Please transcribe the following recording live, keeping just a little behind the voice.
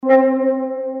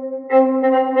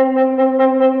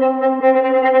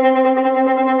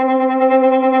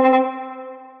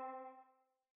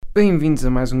Bem-vindos a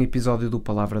mais um episódio do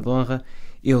Palavra de Honra.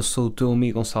 Eu sou o teu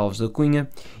amigo Gonçalves da Cunha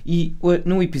e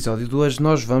no episódio de hoje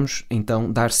nós vamos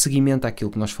então dar seguimento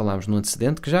àquilo que nós falámos no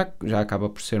antecedente, que já acaba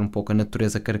por ser um pouco a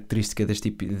natureza característica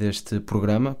deste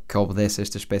programa, que obedece a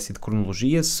esta espécie de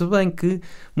cronologia, se bem que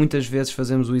muitas vezes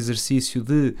fazemos o exercício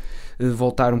de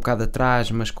voltar um bocado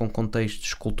atrás, mas com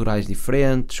contextos culturais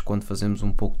diferentes, quando fazemos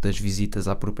um pouco das visitas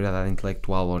à propriedade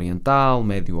intelectual oriental,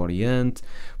 Médio Oriente,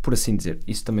 por assim dizer.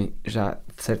 Isso também já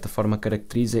de certa forma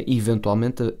caracteriza e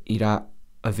eventualmente irá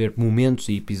haver momentos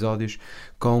e episódios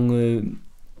com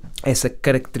essa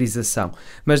caracterização.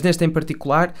 Mas neste em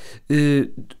particular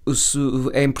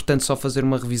é importante só fazer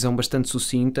uma revisão bastante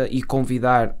sucinta e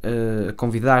convidar-te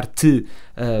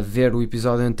a ver o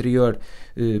episódio anterior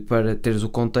para teres o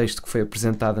contexto que foi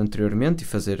apresentado anteriormente e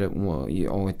fazer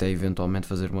ou até eventualmente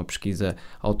fazer uma pesquisa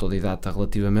autodidata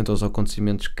relativamente aos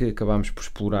acontecimentos que acabámos por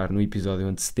explorar no episódio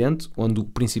antecedente, onde o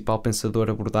principal pensador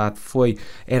abordado foi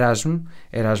Erasmo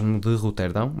de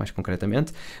Roterdão, mais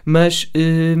concretamente, mas,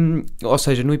 ou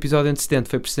seja, no episódio antecedente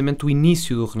foi precisamente o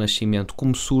início do Renascimento,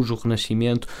 como surge o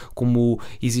Renascimento, como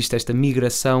existe esta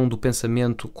migração do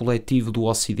pensamento coletivo do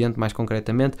Ocidente, mais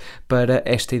concretamente, para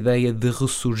esta ideia de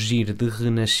ressurgir, de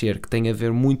renascer, que tem a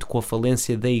ver muito com a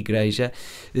falência da Igreja,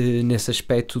 nesse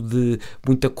aspecto de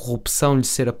muita corrupção lhe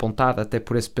ser apontada, até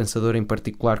por esse pensador em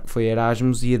particular que foi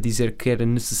Erasmus, e a dizer que era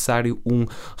necessário um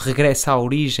regresso à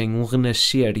origem, um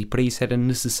renascer, e para isso era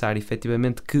necessário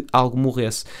efetivamente que algo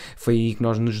morresse. Foi aí que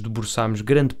nós nos debruçámos.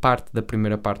 Grande parte da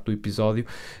primeira parte do episódio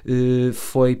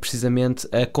foi precisamente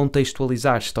a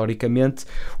contextualizar historicamente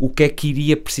o que é que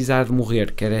iria precisar de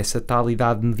morrer, que era essa tal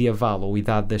idade medieval ou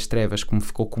idade das trevas, como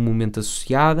ficou comumente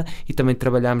associada, e também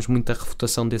trabalhámos muito a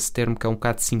refutação desse termo, que é um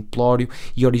bocado simplório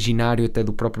e originário até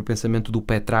do próprio pensamento do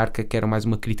Petrarca, que era mais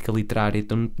uma crítica literária,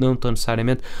 então não tão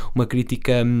necessariamente uma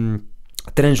crítica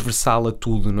transversal a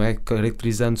tudo, não é?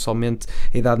 Caracterizando somente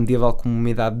a Idade Medieval como uma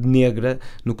idade negra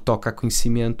no que toca a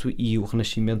conhecimento, e o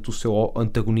Renascimento o seu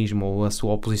antagonismo ou a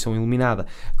sua oposição iluminada.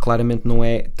 Claramente não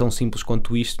é tão simples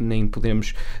quanto isto, nem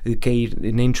podemos cair,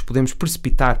 nem nos podemos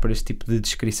precipitar para este tipo de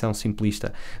descrição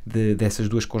simplista dessas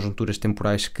duas conjunturas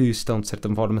temporais que estão de certa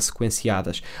forma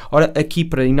sequenciadas. Ora, aqui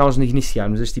para nós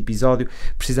iniciarmos este episódio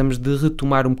precisamos de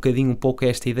retomar um bocadinho um pouco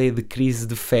esta ideia de crise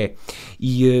de fé,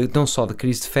 e não só de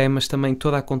crise de fé, mas também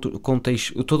todo o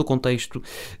contexto,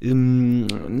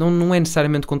 não é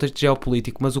necessariamente o contexto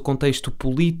geopolítico, mas o contexto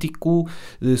político,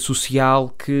 social,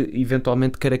 que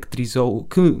eventualmente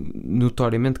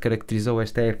notoriamente caracterizou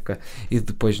esta época, e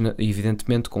depois,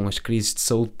 evidentemente, com as crises de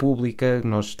saúde pública.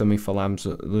 Nós também falámos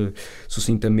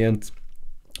sucintamente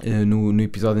no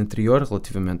episódio anterior,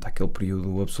 relativamente àquele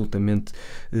período absolutamente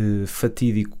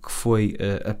fatídico que foi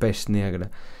a peste negra.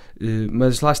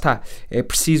 Mas lá está, é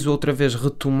preciso outra vez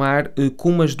retomar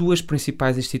como as duas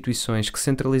principais instituições que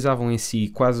centralizavam em si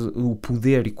quase o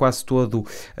poder e quase todos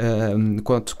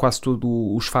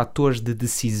os fatores de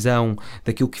decisão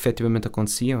daquilo que efetivamente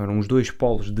acontecia, eram os dois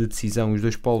polos de decisão, os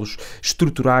dois polos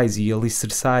estruturais e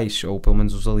alicerçais, ou pelo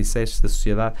menos os alicerces da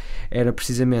sociedade, era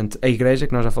precisamente a Igreja,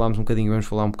 que nós já falámos um bocadinho, vamos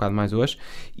falar um bocado mais hoje,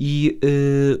 e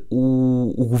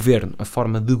o governo, a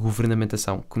forma de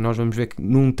governamentação, que nós vamos ver que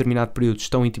num determinado período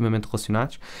estão intimamente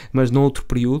relacionados, mas noutro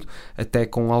período, até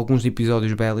com alguns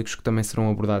episódios bélicos que também serão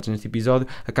abordados neste episódio,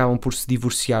 acabam por se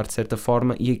divorciar de certa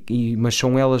forma, mas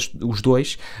são elas, os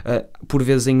dois, por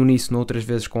vezes em uníssono, outras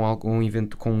vezes com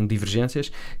com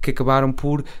divergências, que acabaram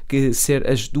por ser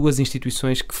as duas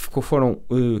instituições que foram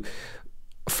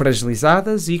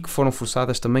fragilizadas e que foram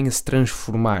forçadas também a se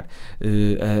transformar,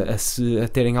 a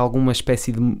terem alguma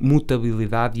espécie de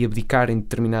mutabilidade e abdicarem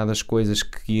determinadas coisas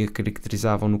que a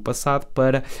caracterizavam no passado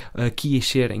para aqui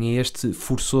encherem a este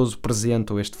forçoso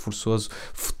presente ou este forçoso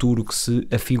futuro que se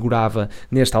afigurava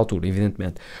nesta altura,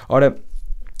 evidentemente. Ora,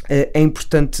 é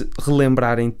importante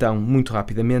relembrar então, muito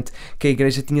rapidamente, que a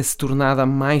Igreja tinha se tornado a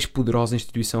mais poderosa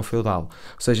instituição feudal,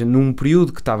 ou seja, num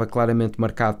período que estava claramente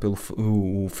marcado pelo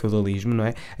o feudalismo, não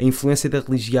é? A influência da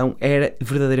religião era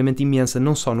verdadeiramente imensa,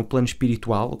 não só no plano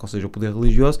espiritual, ou seja, o poder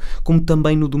religioso, como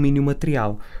também no domínio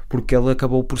material, porque ele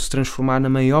acabou por se transformar na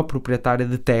maior proprietária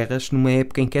de terras numa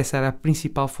época em que essa era a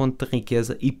principal fonte de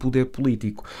riqueza e poder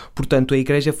político. Portanto, a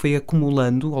Igreja foi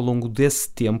acumulando ao longo desse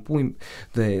tempo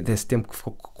que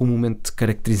ficou comumente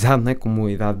caracterizado, né, como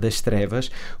a Idade das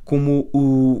Trevas, como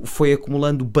foi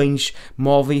acumulando bens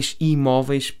móveis e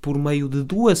imóveis por meio de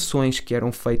doações que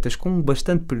eram feitas com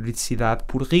bastante periodicidade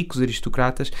por ricos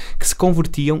aristocratas que se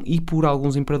convertiam e por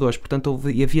alguns imperadores. Portanto,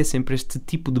 havia sempre este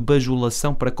tipo de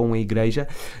bajulação para com a Igreja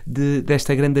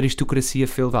desta grande aristocracia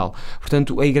feudal.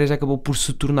 Portanto, a Igreja acabou por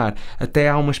se tornar, até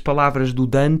há umas palavras do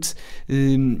Dante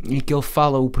em que ele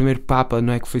fala, o primeiro Papa,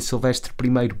 não é, que foi Silvestre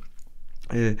I,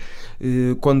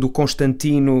 quando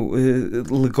Constantino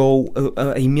legou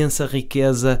a imensa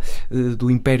riqueza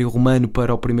do Império Romano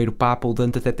para o primeiro Papa, o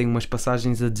Dante até tem umas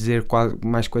passagens a dizer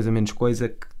mais coisa menos coisa,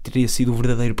 que teria sido o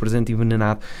verdadeiro presente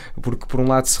envenenado, porque por um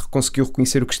lado se conseguiu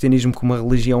reconhecer o cristianismo como uma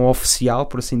religião oficial,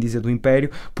 por assim dizer, do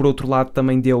Império, por outro lado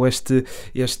também deu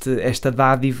esta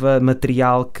dádiva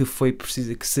material que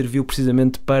serviu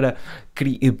precisamente para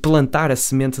plantar a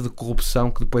semente de corrupção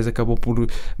que depois acabou por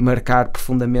marcar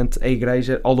profundamente a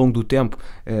Igreja ao longo do tempo.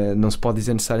 Não se pode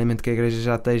dizer necessariamente que a Igreja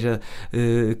já esteja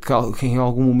em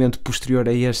algum momento posterior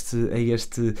a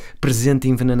este presente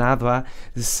envenenado,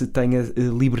 se tenha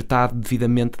libertado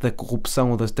devidamente da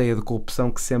corrupção ou da teia de corrupção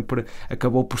que sempre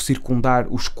acabou por circundar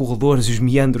os corredores e os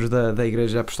meandros da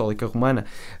Igreja Apostólica Romana,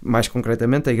 mais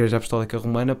concretamente a Igreja Apostólica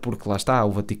Romana, porque lá está,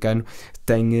 o Vaticano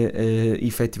tem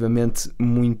efetivamente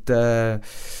muitas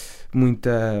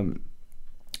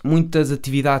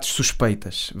atividades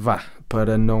suspeitas,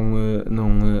 para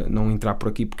não entrar por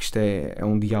aqui, porque isto é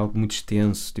um diálogo muito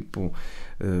extenso, tipo,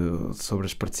 sobre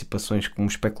as participações como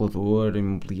especulador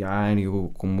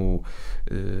imobiliário, como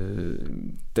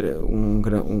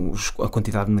a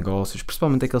quantidade de negócios,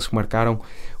 principalmente aqueles que marcaram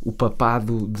o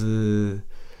papado de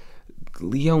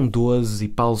Leão XII e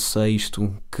Paulo VI,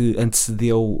 que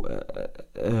antecedeu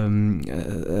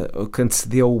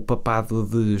o papado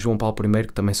de João Paulo I,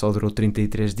 que também só durou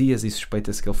 33 dias, e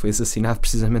suspeita-se que ele foi assassinado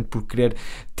precisamente por querer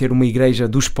ter uma igreja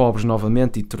dos pobres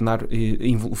novamente e tornar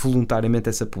voluntariamente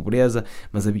essa pobreza.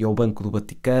 Mas havia o Banco do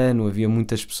Vaticano, havia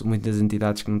muitas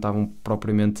entidades que não estavam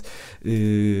propriamente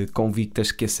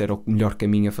convictas que esse era o melhor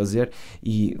caminho a fazer,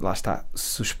 e lá está,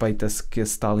 suspeita-se que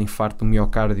esse tal infarto do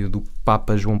miocárdio do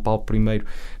Papa João Paulo I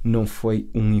não foi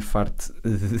um infarto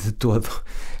de todo,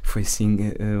 foi sim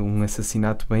um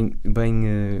assassinato bem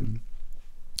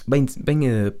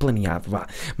planeado,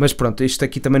 Mas pronto, isto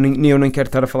aqui também eu nem quero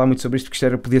estar a falar muito sobre isto,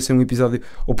 porque podia ser um episódio,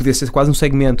 ou podia ser quase um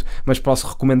segmento, mas posso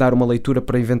recomendar uma leitura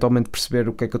para eventualmente perceber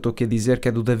o que é que eu estou aqui a dizer, que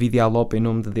é do David Alope, Em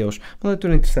Nome de Deus, uma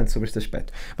leitura interessante sobre este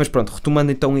aspecto. Mas pronto,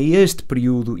 retomando então a este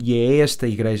período e a esta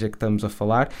igreja que estamos a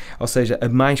falar, ou seja, a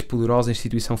mais poderosa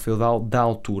instituição feudal da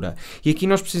altura. E aqui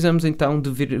nós precisamos então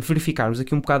de verificarmos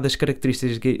aqui um bocado das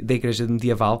características da igreja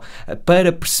medieval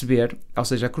para perceber, ou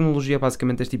seja, a cronologia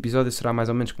basicamente deste episódio será mais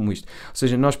ou menos como isto. Ou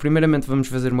seja, nós primeiramente vamos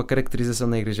fazer uma caracterização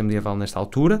da igreja medieval nesta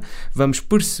altura, vamos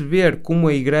perceber como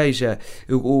a igreja,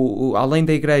 além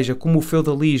da igreja, como o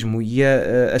feudalismo e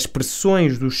as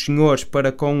pressões dos senhores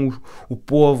para com o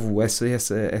povo,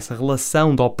 essa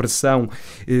relação de opressão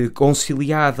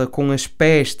conciliada com as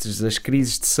pestes, as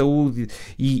crises de saúde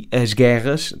e as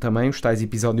guerras, também os tais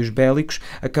episódios bélicos,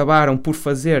 acabaram por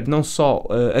fazer não só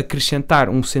acrescentar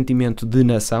um sentimento de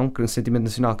nação, um sentimento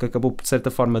nacional que acabou de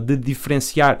certa forma de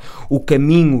diferenciar o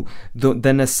caminho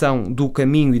da nação do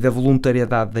caminho e da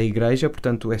voluntariedade da igreja.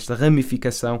 Portanto, esta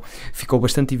ramificação ficou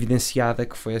bastante evidenciada,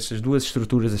 que foi estas duas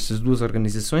estruturas, estas duas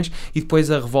organizações, e depois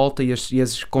a revolta e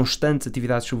as constantes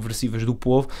atividades subversivas do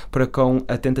povo para com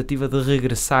a tentativa de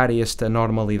regressar a esta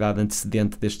normalidade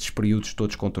antecedente destes períodos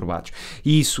todos conturbados.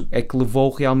 E isso é que levou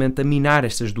realmente a minar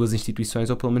estas duas instituições,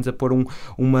 ou pelo menos a pôr um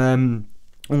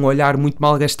olhar muito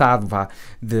mal gastado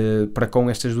para com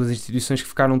estas duas instituições que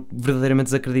ficaram verdadeiramente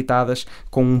desacreditadas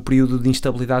com um período de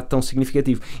instabilidade tão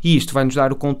significativo. E isto vai nos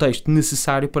dar o contexto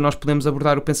necessário para nós podermos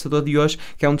abordar o pensador de hoje,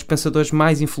 que é um dos pensadores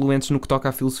mais influentes no que toca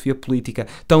à filosofia política,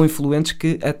 tão influentes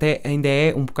que até ainda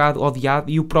é um bocado odiado,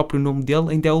 e o próprio nome dele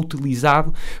ainda é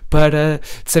utilizado para,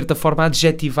 de certa forma,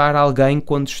 adjetivar alguém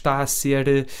quando está a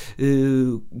ser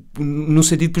no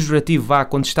sentido pejorativo,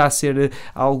 quando está a ser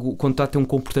algo, quando está a ter um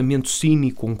comportamento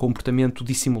cínico, um comportamento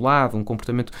dissimulado, um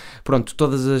comportamento,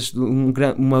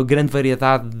 uma grande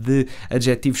variedade de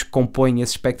adjetivos que compõem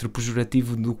esse espectro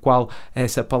pejorativo do qual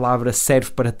essa palavra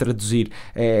serve para traduzir.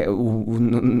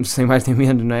 Sem mais nem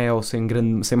menos, não é? Ou sem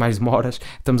mais demoras,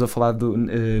 estamos a falar do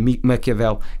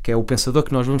Maquiavel, que é o pensador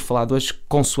que nós vamos falar de hoje,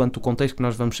 consoante o contexto que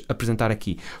nós vamos apresentar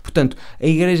aqui. Portanto, a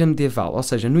igreja medieval, ou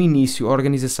seja, no início a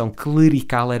organização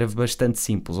clerical era bastante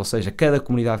simples, ou seja, cada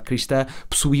comunidade cristã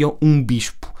possuía um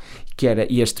bispo,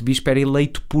 e este bispo era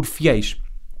eleito por fiéis.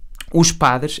 Os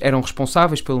padres eram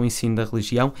responsáveis pelo ensino da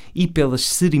religião e pelas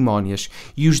cerimónias,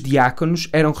 e os diáconos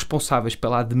eram responsáveis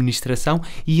pela administração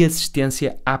e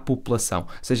assistência à população. Ou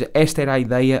seja, esta era a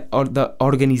ideia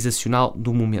organizacional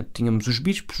do momento. Tínhamos os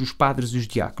bispos, os padres e os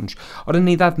diáconos. Ora,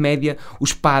 na Idade Média,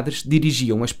 os padres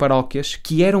dirigiam as paróquias,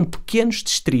 que eram pequenos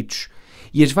distritos,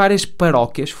 e as várias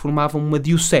paróquias formavam uma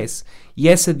diocese, e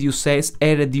essa diocese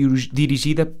era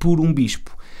dirigida por um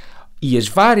bispo. E as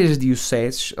várias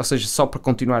dioceses, ou seja, só para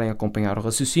continuarem a acompanhar o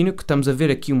raciocínio, que estamos a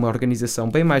ver aqui uma organização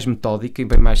bem mais metódica e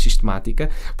bem mais sistemática.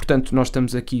 Portanto, nós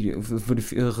estamos aqui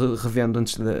revendo,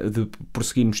 antes de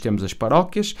prosseguirmos, temos as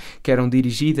paróquias, que eram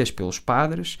dirigidas pelos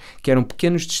padres, que eram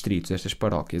pequenos distritos, estas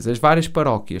paróquias. As várias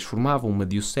paróquias formavam uma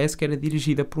diocese que era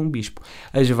dirigida por um bispo.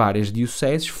 As várias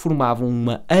dioceses formavam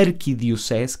uma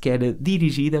arquidiocese que era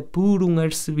dirigida por um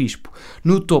arcebispo.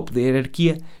 No topo da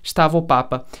hierarquia estava o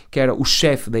Papa, que era o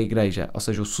chefe da Igreja, ou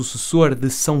seja, o sucessor de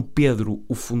São Pedro,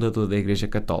 o fundador da Igreja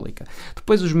Católica.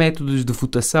 Depois os métodos de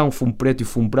votação, fumo preto e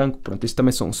fumo branco, pronto, isto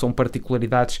também são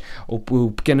particularidades ou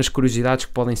pequenas curiosidades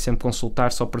que podem sempre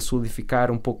consultar só para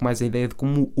solidificar um pouco mais a ideia de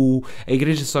como a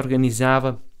Igreja se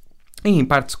organizava e em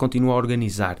parte se continua a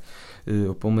organizar.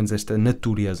 Ou pelo menos esta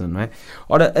natureza, não é?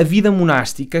 Ora, a vida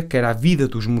monástica, que era a vida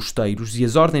dos mosteiros, e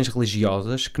as ordens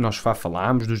religiosas, que nós já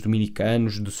falámos, dos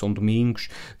dominicanos, do São Domingos,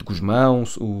 de Gusmão,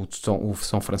 o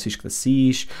São Francisco de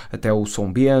Assis, até o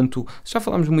São Bento, já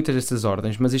falámos de muitas destas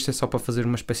ordens, mas isto é só para fazer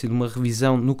uma espécie de uma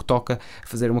revisão no que toca a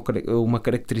fazer uma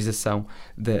caracterização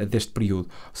deste período.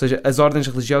 Ou seja, as ordens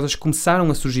religiosas começaram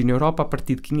a surgir na Europa a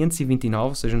partir de 529,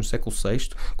 ou seja, no século VI,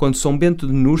 quando São Bento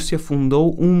de Núrcia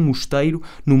fundou um mosteiro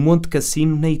no Monte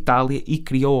Cassino, na Itália, e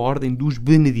criou a ordem dos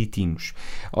beneditinos.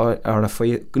 Ora,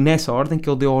 foi nessa ordem que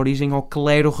ele deu origem ao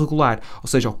clero regular, ou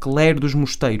seja, ao clero dos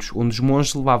mosteiros, onde os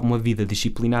monges levavam uma vida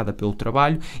disciplinada pelo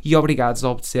trabalho e obrigados a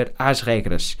obedecer às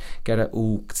regras, que era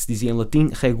o que se dizia em latim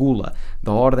regula,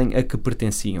 da ordem a que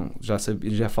pertenciam.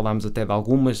 Já falámos até de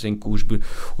algumas em que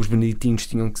os beneditinos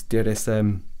tinham que ter essa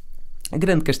a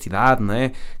grande castidade, não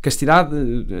é? Castidade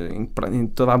em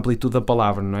toda a amplitude da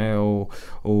palavra, não é?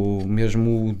 Ou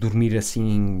mesmo dormir assim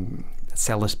em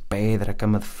celas de pedra,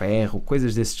 cama de ferro,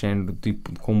 coisas desse género,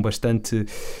 tipo, com bastante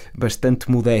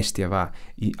modéstia,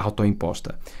 e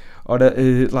autoimposta. Ora,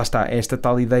 lá está, esta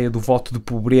tal ideia do voto de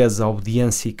pobreza,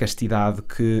 obediência e castidade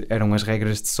que eram as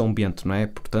regras de São Bento, não é?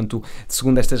 Portanto,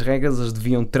 segundo estas regras, eles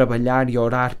deviam trabalhar e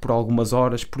orar por algumas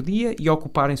horas por dia e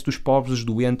ocuparem-se dos pobres, dos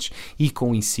doentes e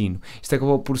com o ensino. Isto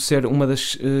acabou por ser uma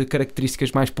das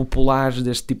características mais populares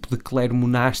deste tipo de clero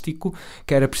monástico,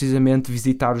 que era precisamente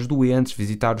visitar os doentes,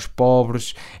 visitar os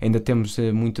pobres. Ainda temos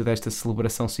muito desta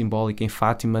celebração simbólica em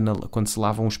Fátima, quando se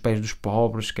lavam os pés dos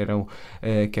pobres,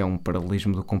 que é um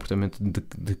paralelismo do comportamento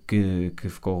que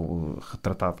ficou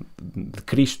retratado de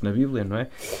Cristo na Bíblia, não é?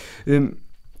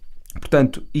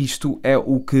 Portanto, isto é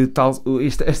o que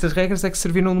estas regras é que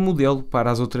serviram de modelo para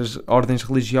as outras ordens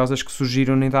religiosas que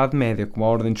surgiram na Idade Média, como a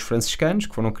Ordem dos Franciscanos,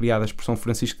 que foram criadas por São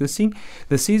Francisco de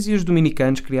Assis, e os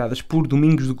dominicanos, criadas por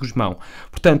Domingos de Gusmão.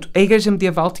 Portanto, a Igreja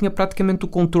medieval tinha praticamente o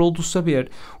controle do saber.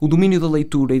 O domínio da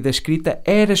leitura e da escrita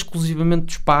era exclusivamente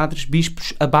dos padres,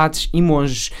 bispos, abades e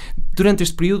monges, durante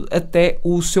este período até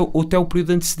o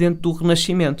período antecedente do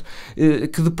Renascimento,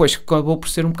 que depois acabou por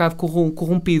ser um bocado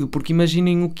corrompido, porque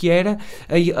imaginem o que era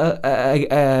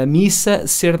a missa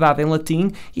ser dada em latim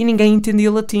e ninguém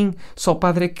entendia latim, só o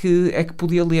padre é que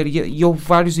podia ler, e houve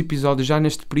vários episódios já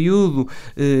neste período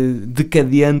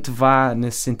decadente,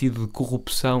 nesse sentido de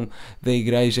corrupção da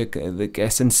Igreja,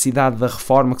 essa necessidade da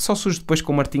reforma, que só surge depois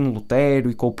com Martinho Lutero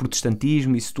e com o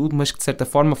protestantismo e isso tudo, mas que de certa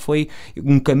forma foi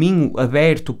um caminho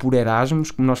aberto por Erasmus,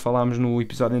 como nós falámos no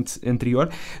episódio anterior.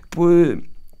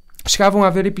 Chegavam a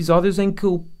haver episódios em que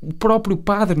o próprio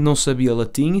padre não sabia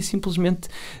latim e simplesmente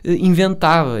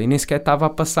inventava e nem sequer estava a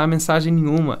passar mensagem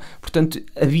nenhuma. Portanto,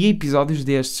 havia episódios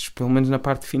destes, pelo menos na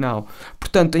parte final.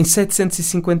 Portanto, em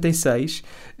 756,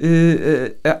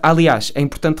 aliás, é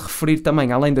importante referir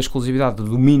também, além da exclusividade do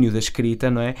domínio da escrita,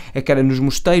 não é? É que era nos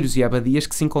mosteiros e abadias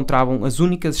que se encontravam as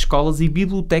únicas escolas e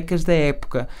bibliotecas da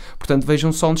época. Portanto,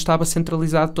 vejam só onde estava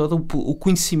centralizado todo o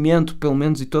conhecimento, pelo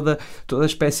menos, e toda a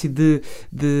espécie de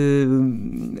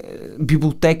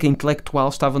biblioteca intelectual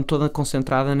estava toda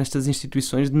concentrada nestas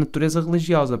instituições de natureza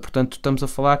religiosa. Portanto, estamos a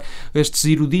falar estes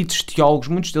eruditos teólogos,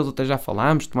 muitos deles até já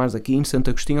falámos, Tomás de Aquino, Santo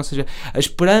Agostinho, ou seja, a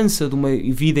esperança de uma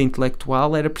vida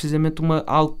intelectual era precisamente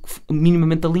algo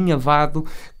minimamente alinhavado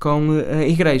com a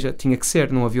Igreja. Tinha que ser,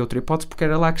 não havia outra hipótese, porque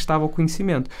era lá que estava o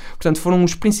conhecimento. Portanto, foram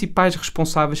os principais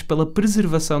responsáveis pela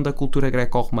preservação da cultura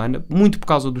greco-romana, muito por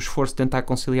causa do esforço de tentar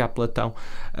conciliar Platão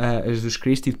a Jesus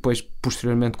Cristo, e depois,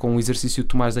 posteriormente, com o exercício de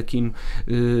Tomás de Aquino,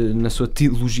 na sua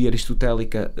teologia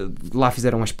aristotélica, lá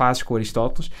fizeram as pazes com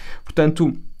Aristóteles.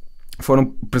 Portanto,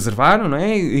 preservaram, não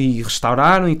é? E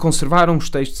restauraram e conservaram os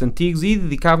textos antigos e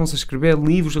dedicavam-se a escrever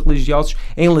livros religiosos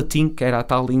em latim, que era a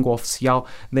tal língua oficial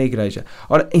da Igreja.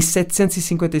 Ora, em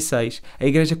 756, a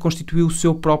Igreja constituiu o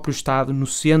seu próprio Estado no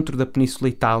centro da Península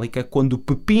Itálica, quando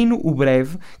Pepino o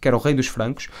Breve, que era o rei dos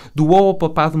francos, doou ao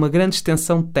papado uma grande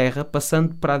extensão de terra,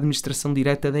 passando para a administração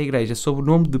direta da Igreja, sob o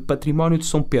nome de Património de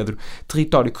São Pedro,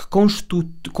 território que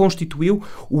constituiu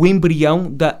o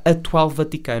embrião da atual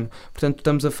Vaticano. Portanto,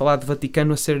 estamos a falar de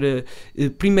Vaticano a ser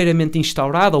primeiramente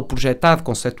instaurado ou projetado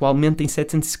conceptualmente em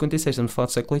 756, estamos a falar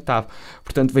do século VIII.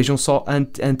 Portanto, vejam só a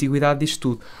antiguidade disto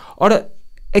tudo. Ora,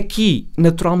 aqui,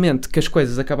 naturalmente, que as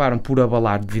coisas acabaram por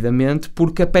abalar devidamente,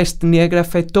 porque a peste negra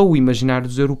afetou o imaginário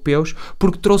dos europeus,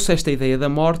 porque trouxe esta ideia da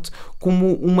morte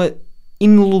como uma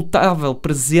inelutável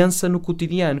presença no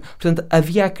cotidiano. Portanto,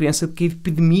 havia a crença de que a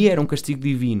epidemia era um castigo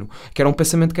divino, que era um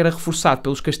pensamento que era reforçado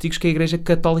pelos castigos que a Igreja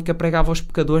Católica pregava aos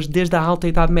pecadores desde a alta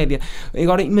Idade Média.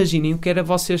 Agora, imaginem o que era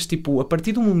vocês, a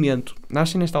partir do momento,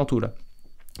 nascem nesta altura,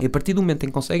 e a partir do momento em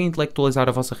que conseguem intelectualizar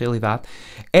a vossa realidade,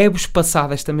 é-vos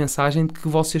passada esta mensagem de que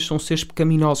vocês são seres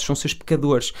pecaminosos, são seres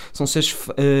pecadores, são seres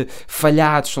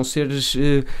falhados, são seres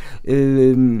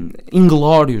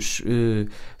inglórios.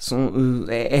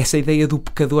 Essa ideia do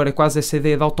pecador é quase essa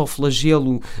ideia de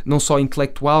autoflagelo, não só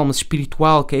intelectual, mas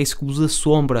espiritual, que é isso que vos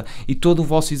assombra. E todo o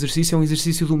vosso exercício é um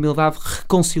exercício de humildade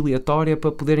reconciliatória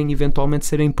para poderem eventualmente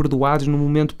serem perdoados no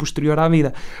momento posterior à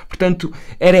vida. Portanto,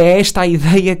 era esta a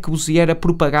ideia que vos era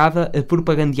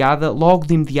propagandeada logo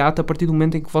de imediato, a partir do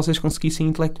momento em que vocês conseguissem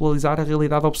intelectualizar a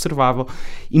realidade observável,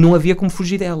 e não havia como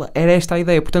fugir dela. Era esta a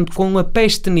ideia. Portanto, com a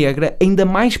peste negra ainda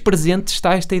mais presente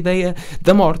está esta ideia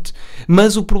da morte.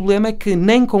 Mas o problema é que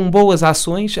nem com boas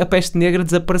ações a peste negra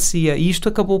desaparecia, e isto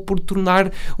acabou por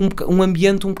tornar um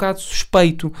ambiente um bocado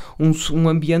suspeito, um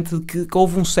ambiente que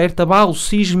houve um certo abalo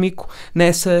sísmico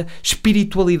nessa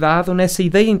espiritualidade ou nessa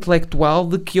ideia intelectual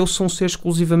de que eu sou um ser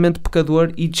exclusivamente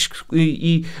pecador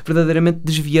e verdadeiramente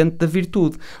desviante da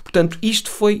virtude. Portanto, isto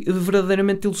foi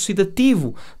verdadeiramente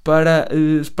elucidativo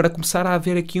para começar a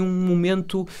haver aqui um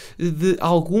momento de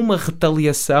alguma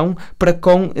retaliação para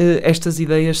com estas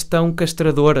ideias tão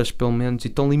castradoras, pelo menos, e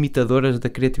tão limitadoras da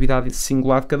criatividade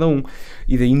singular de cada um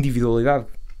e da individualidade.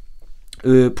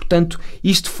 Portanto,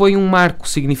 isto foi um marco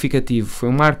significativo, foi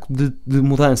um marco de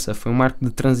mudança, foi um marco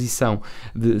de transição,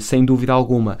 sem dúvida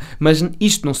alguma. Mas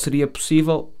isto não seria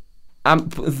possível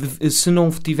se não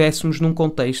tivéssemos num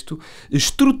contexto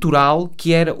estrutural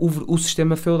que era o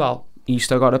sistema feudal. E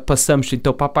isto agora passamos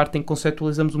então para a parte em que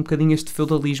conceptualizamos um bocadinho este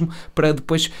feudalismo, para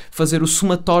depois fazer o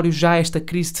somatório já a esta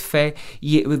crise de fé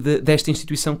e desta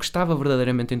instituição que estava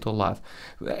verdadeiramente em todo lado.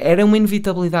 Era uma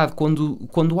inevitabilidade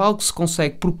quando algo se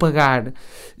consegue propagar.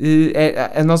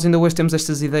 Nós ainda hoje temos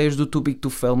estas ideias do too big to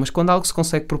fail, mas quando algo se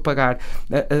consegue propagar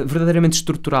verdadeiramente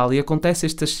estrutural, e acontece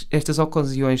estas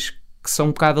ocasiões que são um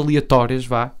bocado aleatórias,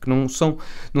 que não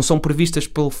são previstas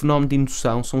pelo fenómeno de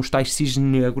indução, são os tais cisnes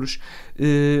negros,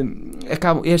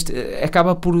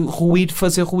 acaba por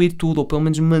fazer ruir tudo, ou pelo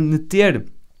menos manter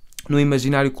no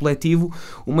imaginário coletivo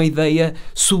uma ideia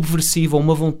subversiva,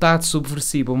 uma vontade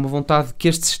subversiva, uma vontade que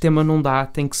este sistema não dá,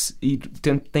 tem que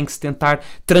se tentar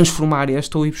transformar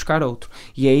este ou ir buscar outro.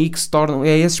 E é aí que se tornam,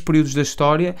 é esses períodos da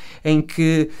história em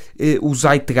que o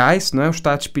Zeitgeist, não é? O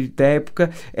estado de espírito da época,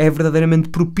 é verdadeiramente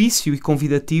propício e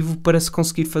convidativo para se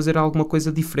conseguir fazer alguma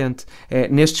coisa diferente.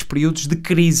 Nestes períodos de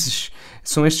crises,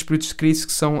 são estes períodos de crise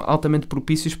que são altamente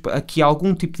propícios a que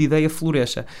algum tipo de ideia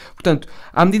floresça. Portanto,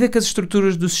 à medida que as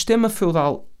estruturas do sistema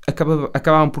feudal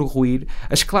acabavam por ruir,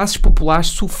 as classes populares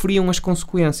sofriam as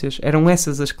consequências. Eram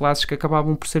essas as classes que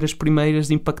acabavam por ser as primeiras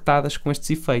impactadas com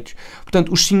estes efeitos.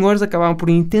 Portanto, os senhores acabavam por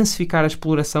intensificar a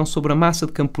exploração sobre a massa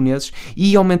de camponeses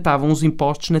e aumentavam os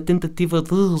impostos na tentativa de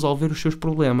resolver os seus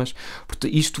problemas.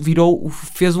 Portanto, isto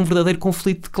fez um verdadeiro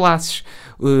conflito de classes.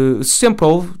 Sempre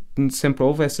houve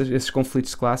esses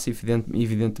conflitos de classe,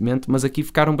 evidentemente, mas aqui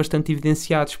ficaram bastante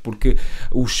evidenciados, porque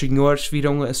os senhores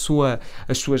viram as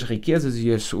suas riquezas e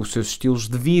os seus estilos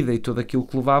de vida e tudo aquilo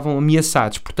que levavam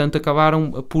ameaçados. Portanto,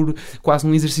 acabaram por quase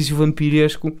um exercício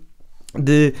vampiresco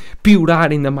de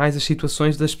piorar ainda mais as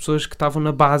situações das pessoas que estavam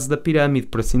na base da pirâmide,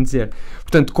 por assim dizer.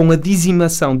 Portanto, com a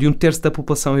dizimação de 1/3 da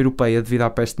população europeia devido à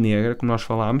peste negra, como nós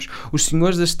falámos, os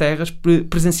senhores das terras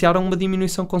presenciaram uma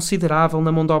diminuição considerável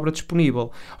na mão de obra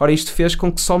disponível. Ora, isto fez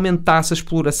com que se aumentasse a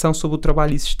exploração sobre o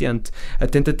trabalho existente. A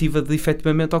tentativa de,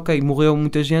 efetivamente, morreu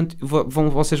muita gente,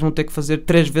 vocês vão ter que fazer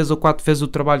 3 vezes ou 4 vezes o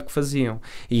trabalho que faziam.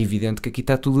 E é evidente que aqui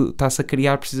está-se a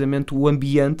criar precisamente o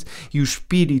ambiente e o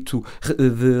espírito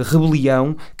de rebelião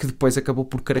leão que depois acabou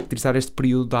por caracterizar este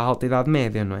período da Alta Idade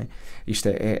Média, não é? Isto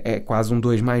é quase um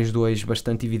 2 mais 2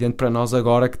 bastante evidente para nós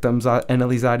agora que estamos a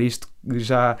analisar isto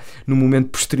já no momento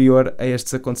posterior a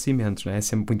estes acontecimentos, não é? É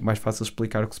sempre muito mais fácil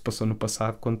explicar o que se passou no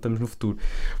passado quando estamos no futuro.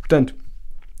 Portanto,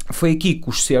 foi aqui que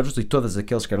os servos e todos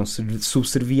aqueles que eram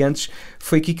subservientes,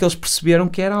 foi aqui que eles perceberam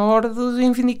que era a hora de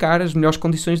reivindicar as melhores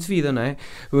condições de vida, não é?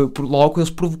 Logo eles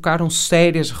provocaram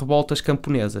sérias revoltas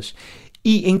camponesas.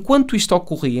 E enquanto isto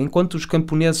ocorria, enquanto os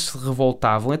camponeses se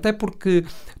revoltavam, até porque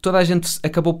toda a gente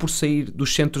acabou por sair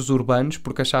dos centros urbanos,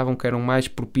 porque achavam que eram mais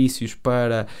propícios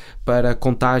para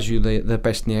contágio da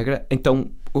peste negra, então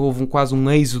houve quase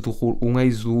um êxodo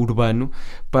urbano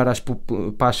para as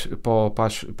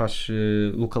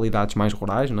localidades mais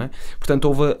rurais, não é? Portanto,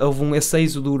 houve esse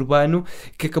êxodo urbano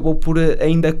que acabou por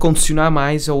ainda condicionar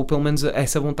mais, ou pelo menos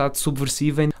essa vontade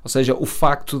subversiva, ou seja, o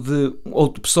facto de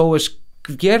pessoas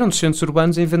que eram dos centros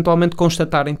urbanos eventualmente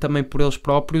constatarem também por eles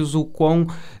próprios o quão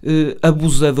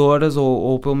abusadoras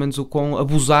ou pelo menos o quão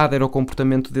abusado era o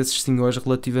comportamento desses senhores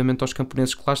relativamente aos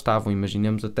camponeses que lá estavam.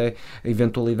 Imaginemos até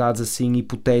eventualidades assim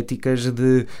hipotéticas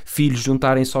de filhos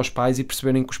juntarem-se aos pais e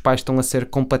perceberem que os pais estão a ser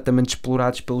completamente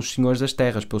explorados pelos senhores das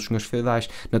terras, pelos senhores feudais.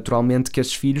 Naturalmente que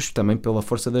esses filhos, também pela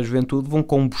força da juventude, vão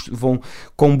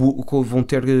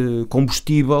ter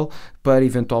combustível para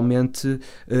eventualmente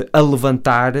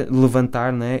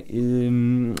levantar, né,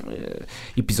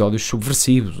 episódios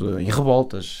subversivos e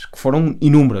revoltas, que foram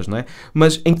inúmeras, não é?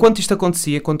 Mas enquanto isto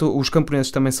acontecia, enquanto os camponeses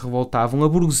também se revoltavam, a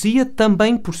burguesia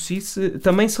também por si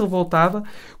também se revoltava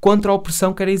contra a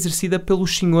opressão que era exercida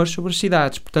pelos senhores sobre as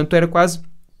cidades. Portanto, era quase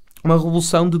uma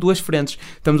revolução de duas frentes.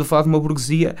 Estamos a falar de uma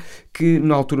burguesia que,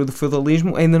 na altura do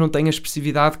feudalismo, ainda não tem a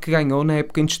expressividade que ganhou na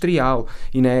época industrial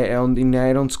e na era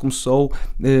onde se começou,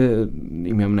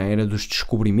 e mesmo na era dos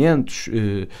descobrimentos,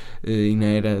 e na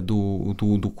era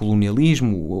do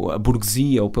colonialismo. A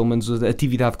burguesia, ou pelo menos a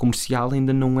atividade comercial,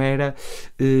 ainda não era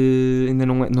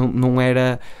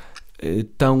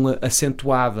tão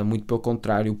acentuada, muito pelo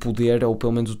contrário. O poder, ou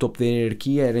pelo menos o topo da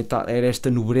hierarquia, era esta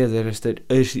nobreza, era esta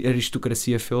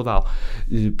aristocracia feudal.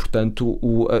 Portanto,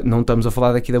 não estamos a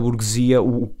falar daqui da burguesia,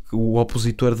 o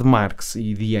opositor de Marx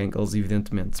e de Engels,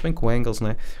 evidentemente. Se bem que o Engels,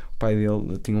 né, o pai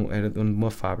dele era dono de uma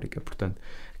fábrica, portanto,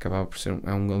 acabava por ser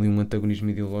ali um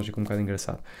antagonismo ideológico um bocado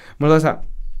engraçado. Mas lá está.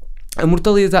 A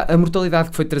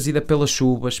mortalidade que foi trazida pelas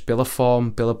chuvas, pela fome,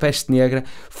 pela peste negra,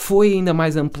 foi ainda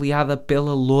mais ampliada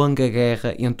pela longa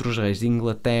guerra entre os reis de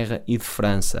Inglaterra e de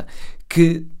França,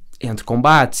 que, entre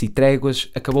combates e tréguas,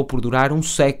 acabou por durar um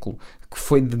século, que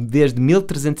foi desde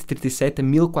 1337 a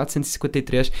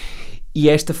 1453, e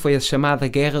esta foi a chamada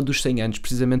Guerra dos 100 Anos,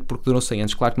 precisamente porque durou 100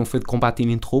 anos. Claro que não foi de combate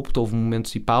ininterrupto, houve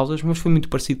momentos e pausas, mas foi muito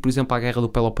parecido, por exemplo, à Guerra do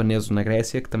Peloponeso na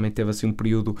Grécia, que também teve assim um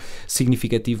período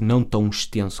significativo, não tão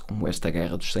extenso como esta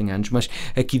Guerra dos 100 Anos, mas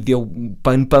aqui deu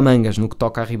pano para mangas no que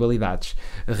toca a rivalidades.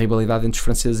 A rivalidade entre os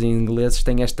franceses e ingleses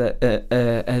tem esta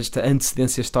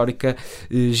antecedência histórica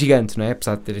gigante, não é?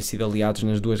 Apesar de terem sido aliados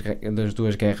nas duas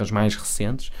guerras mais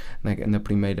recentes, na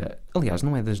primeira, aliás,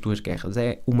 não é das duas guerras,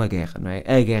 é uma guerra, não é?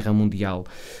 A Guerra Mundial,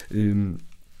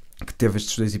 que teve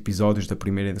estes dois episódios da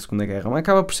Primeira e da Segunda Guerra, mas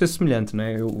acaba por ser semelhante, não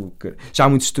é? Já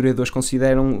muitos historiadores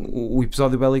consideram o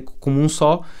episódio bélico como um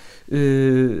só,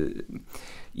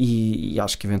 e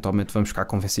acho que eventualmente vamos ficar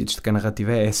convencidos de que a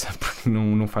narrativa é essa, porque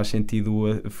não faz sentido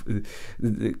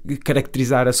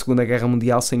caracterizar a Segunda Guerra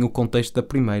Mundial sem o contexto da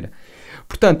Primeira.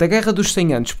 Portanto, a Guerra dos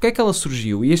 100 Anos, porque é que ela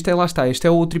surgiu? E este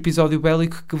é outro episódio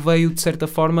bélico que veio, de certa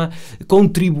forma,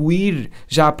 contribuir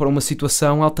já para uma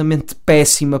situação altamente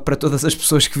péssima para todas as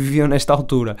pessoas que viviam nesta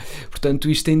altura. Portanto,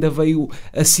 isto ainda veio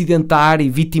acidentar e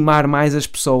vitimar mais as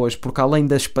pessoas, porque além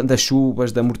das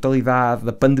chuvas, da mortalidade,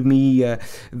 da pandemia,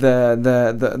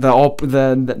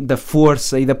 da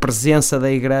força e da presença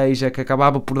da Igreja, que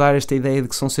acabava por dar esta ideia de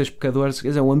que são seres pecadores, quer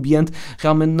dizer, o ambiente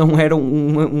realmente não era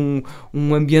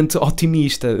um ambiente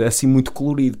otimista, assim muito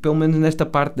colorido, pelo menos nesta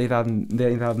parte da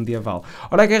idade medieval.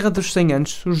 Ora, a Guerra dos 100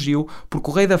 Anos surgiu porque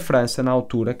o rei da França, na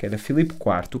altura, que era Filipe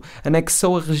IV,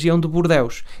 anexou a região de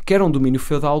Bordeaux, que era um domínio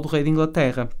feudal do rei de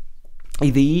Inglaterra.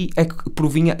 E daí é que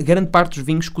provinha grande parte dos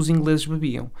vinhos que os ingleses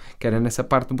bebiam, que era nessa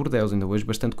parte de Bordeaux, ainda hoje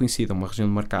bastante conhecida, uma região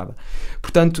demarcada.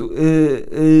 Portanto,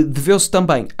 deveu-se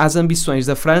também às ambições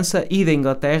da França e da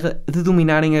Inglaterra de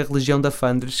dominarem a região da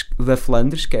Flandres,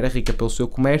 que era rica pelo seu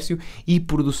comércio e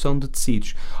produção de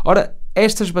tecidos. Ora,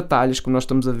 estas batalhas, como nós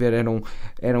estamos a ver, eram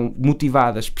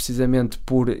motivadas precisamente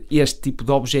por este tipo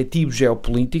de objetivos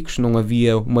geopolíticos. Não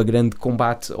havia uma grande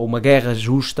combate ou uma guerra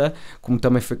justa, como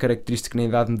também foi característico na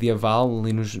Idade Medieval,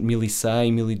 ali nos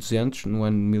 1100, 1200, no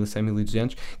ano 1100,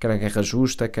 1200, que era a guerra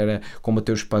justa, que era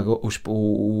combater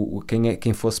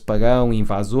quem fosse pagão,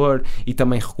 invasor, e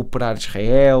também recuperar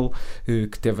Israel,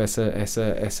 que teve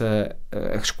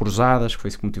as cruzadas, que foi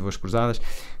isso que motivou as cruzadas,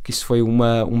 que isso foi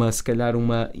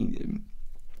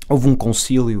houve um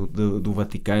concílio do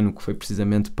Vaticano que foi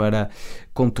precisamente para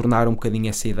contornar um bocadinho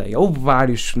essa ideia. Houve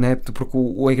vários, né, porque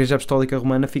a Igreja Apostólica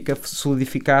Romana fica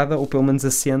solidificada, ou pelo menos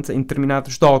assente, em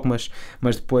determinados dogmas,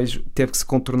 mas depois teve que se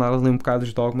contornar ali um bocado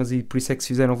os dogmas, e por isso é que se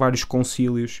fizeram vários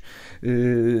concílios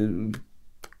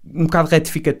um bocado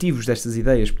retificativos destas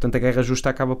ideias. Portanto, a guerra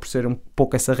justa acaba por ser um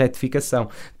pouco essa retificação.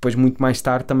 Depois, muito mais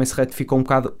tarde, também se retificou um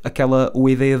bocado a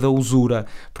ideia da usura,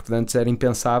 porque antes era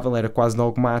impensável, era quase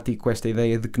dogmático esta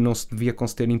ideia de que não se devia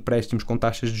conceder empréstimos com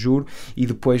taxas de juros, e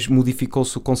depois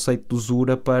modificou-se o conceito de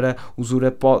usura para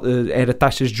era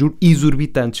taxas de juros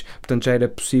exorbitantes. Portanto, já era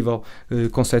possível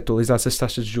conceptualizar essas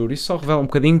taxas de juros. Isso só revela um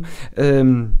bocadinho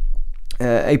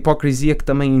a hipocrisia que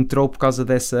também entrou por causa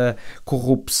dessa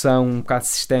corrupção um bocado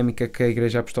sistémica que a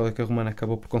Igreja Apostólica Romana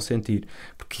acabou por consentir,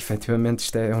 porque efetivamente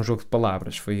isto é um jogo de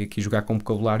palavras. Foi aqui jogar com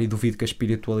vocabulário, e duvido que a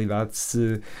espiritualidade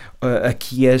se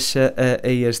aquieça a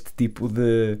este tipo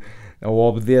de, ou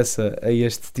obedeça a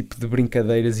este tipo de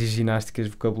brincadeiras e ginásticas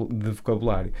de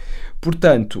vocabulário.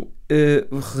 Portanto,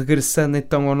 regressando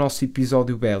então ao nosso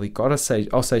episódio bélico,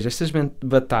 ou seja, estas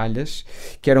batalhas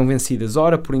que eram vencidas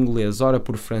ora por ingleses, ora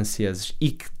por franceses,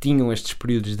 e que tinham estes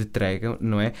períodos de trégua,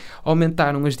 não é?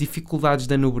 Aumentaram as dificuldades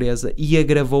da nobreza e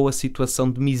agravou a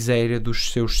situação de miséria dos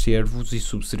seus servos e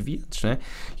subservientes, não é?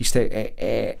 Isto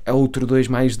é outro 2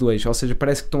 mais 2, ou seja,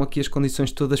 parece que estão aqui as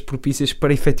condições todas propícias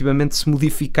para efetivamente se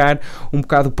modificar um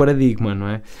bocado o paradigma, não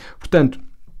é? Portanto,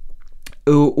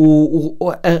 o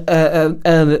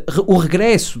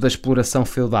regresso da exploração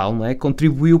feudal, não é,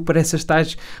 contribuiu para essas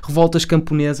tais revoltas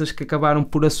camponesas que acabaram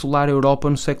por assolar a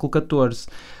Europa no século XIV.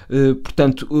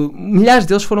 Portanto, milhares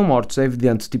deles foram mortos, é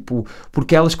evidente,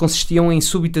 porque elas consistiam em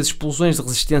súbitas explosões de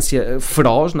resistência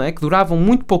feroz, não é, que duravam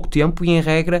muito pouco tempo e, em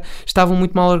regra, estavam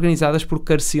muito mal organizadas porque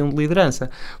careciam de liderança.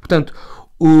 Portanto,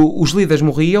 os líderes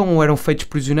morriam ou eram feitos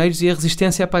prisioneiros, e a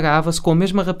resistência apagava-se com a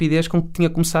mesma rapidez com que tinha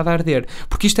começado a arder,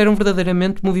 porque isto eram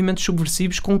verdadeiramente movimentos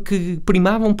subversivos com que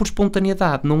primavam por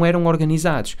espontaneidade, não eram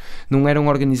organizados, não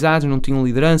tinham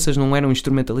lideranças, não eram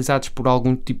instrumentalizados por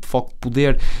algum tipo de foco de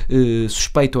poder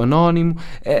suspeito ou anónimo,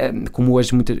 como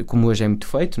hoje é muito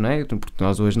feito, não é? Porque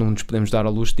nós hoje não nos podemos dar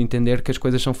ao luxo de entender que as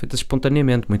coisas são feitas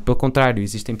espontaneamente, muito pelo contrário,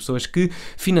 existem pessoas que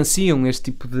financiam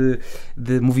este tipo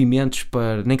de movimentos,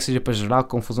 nem que seja para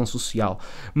gerar confusão social,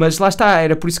 mas lá está,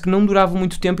 era por isso que não duravam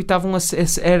muito tempo e estavam a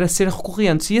ser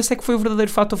recorrentes, e esse é que foi o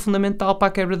verdadeiro fator fundamental para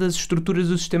a quebra das estruturas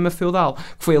do sistema feudal,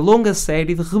 que foi a longa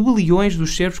série de rebeliões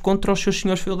dos servos contra os seus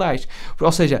senhores feudais. Ou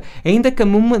seja, ainda que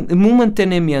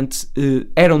momentaneamente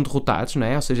eram derrotados, não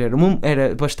é? Ou seja,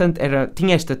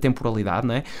 tinha esta temporalidade,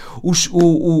 não é? Os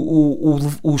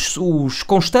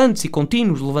constantes e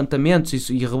contínuos levantamentos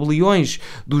e rebeliões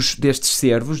destes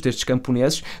servos, destes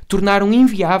camponeses, tornaram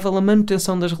inviável a manutenção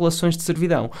das relações de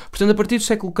servidão. Portanto, a partir do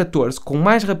século XIV, com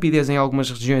mais rapidez em algumas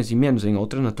regiões e menos em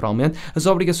outras, naturalmente, as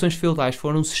obrigações feudais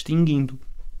foram se extinguindo.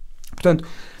 Portanto,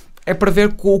 é para ver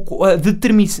a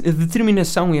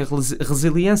determinação e a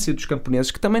resiliência dos camponeses,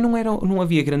 que também não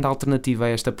havia grande alternativa a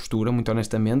esta postura, muito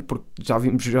honestamente, porque já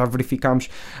verificámos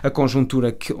a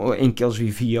conjuntura em que eles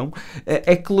viviam,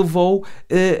 é que levou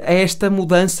a esta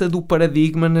mudança do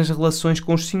paradigma nas relações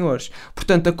com os senhores.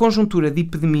 Portanto, a conjuntura de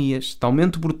epidemias, de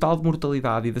aumento brutal de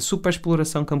mortalidade e da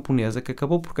superexploração camponesa, que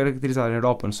acabou por caracterizar a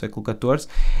Europa no século XIV,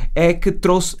 é que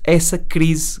trouxe essa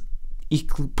crise e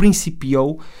que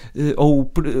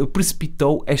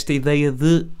precipitou esta ideia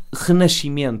de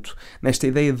renascimento, nesta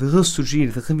ideia de ressurgir,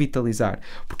 de revitalizar,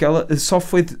 porque ela só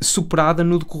foi superada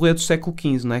no decorrer do século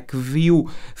XV, não é?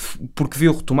 Porque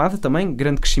viu retomada também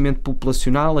grande crescimento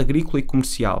populacional, agrícola e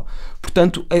comercial.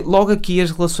 Portanto, logo aqui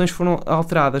as relações foram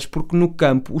alteradas, porque no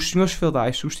campo os senhores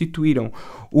feudais substituíram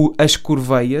as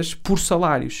corveias por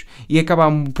salários e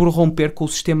acabaram por romper com o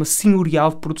sistema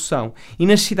senhorial de produção. E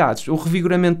nas cidades, o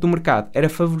revigoramento do mercado era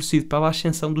favorecido pela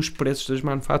ascensão dos preços das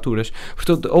manufaturas.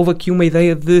 Portanto, houve aqui uma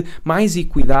ideia de mais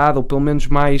equidade, ou pelo menos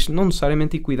mais, não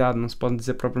necessariamente equidade, não se pode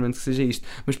dizer propriamente que seja isto,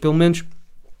 mas pelo menos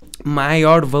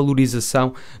maior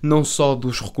valorização não só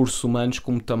dos recursos humanos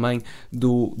como também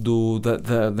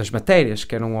das matérias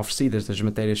que eram oferecidas, das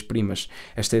matérias-primas.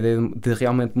 Esta ideia de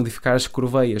realmente modificar as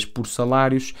corveias por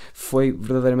salários foi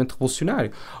verdadeiramente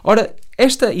revolucionário. Ora,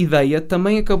 esta ideia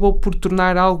também acabou por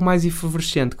tornar algo mais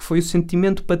efervescente, que foi o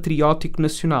sentimento patriótico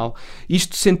nacional.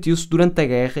 Isto sentiu-se durante a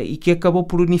guerra e que acabou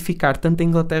por unificar tanto a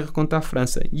Inglaterra quanto a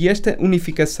França. E esta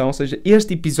unificação, ou seja,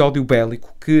 este episódio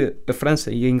bélico que a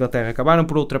França e a Inglaterra acabaram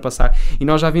por ultrapassar, e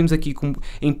nós já vimos aqui, como,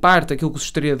 em parte, aquilo que os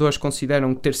historiadores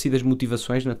consideram ter sido as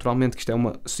motivações, naturalmente que isto é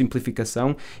uma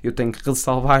simplificação, eu tenho que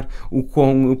ressalvar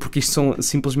porque isto são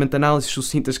simplesmente análises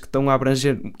sucintas que estão a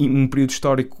abranger um período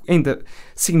histórico ainda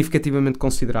significativamente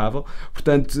considerável,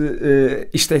 portanto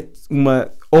isto é uma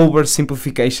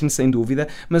oversimplification, sem dúvida,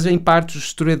 mas em parte os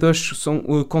historiadores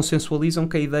consensualizam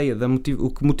que a ideia o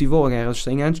que motivou a Guerra dos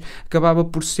 100 Anos acabava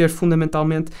por ser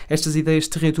fundamentalmente estas ideias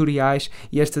territoriais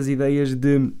e estas ideias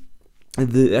de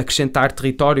acrescentar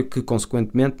território que,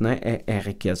 consequentemente, não é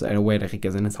riqueza, era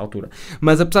riqueza nessa altura.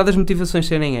 Mas apesar das motivações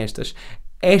serem estas,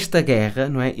 esta guerra,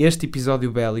 não é? Este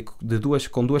episódio bélico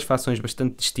com duas fações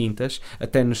bastante distintas,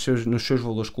 até nos seus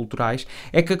valores culturais,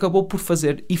 é que acabou por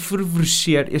fazer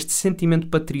efervescer este sentimento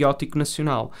patriótico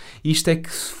nacional. E isto é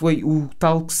que foi o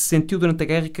tal que se sentiu durante a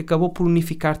guerra e que acabou por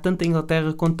unificar tanto a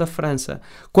Inglaterra quanto a França.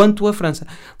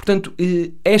 Portanto,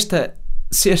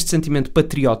 este sentimento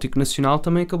patriótico nacional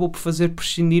também acabou por fazer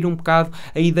prescindir um bocado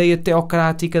a ideia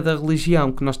teocrática da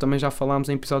religião, que nós também já falámos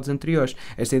em episódios anteriores.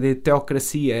 Esta ideia de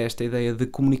teocracia, esta ideia de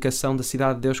comunicação da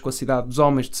cidade de Deus com a cidade dos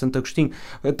homens, de Santo Agostinho.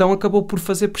 Então acabou por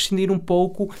fazer prescindir um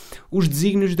pouco os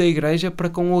desígnios da Igreja para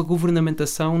com a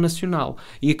governamentação nacional.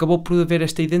 E acabou por haver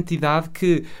esta identidade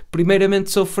que,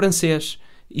 primeiramente, sou francês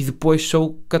e depois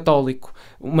sou católico,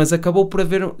 mas acabou por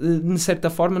haver, de certa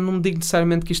forma, não digo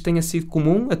necessariamente que isto tenha sido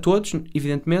comum a todos,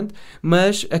 evidentemente,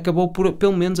 mas acabou por,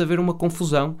 pelo menos, haver uma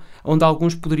confusão, onde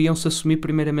alguns poderiam se assumir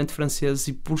primeiramente franceses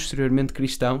e posteriormente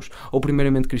cristãos, ou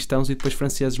primeiramente cristãos e depois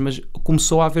franceses, mas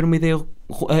começou a haver uma ideia,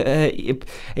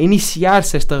 a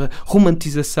iniciar-se esta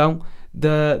romantização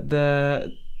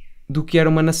do que era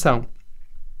uma nação.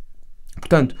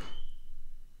 Portanto,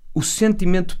 o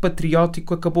sentimento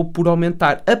patriótico acabou por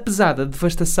aumentar, apesar da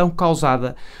devastação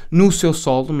causada no seu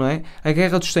solo, não é? A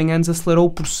Guerra dos 100 Anos acelerou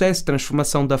o processo de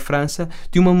transformação da França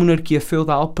de uma monarquia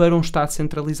feudal para um Estado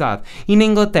centralizado. E na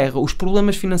Inglaterra, os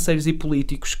problemas financeiros e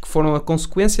políticos que foram a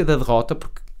consequência da derrota,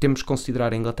 porque temos que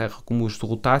considerar a Inglaterra como os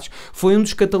derrotados, foi um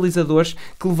dos catalisadores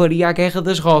que levaria à Guerra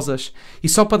das Rosas. E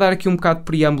só para dar aqui um bocado de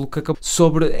preâmbulo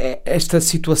sobre esta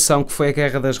situação que foi a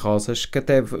Guerra das Rosas, que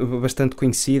até é bastante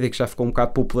conhecida e que já ficou um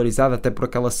bocado popularizada até por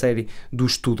aquela série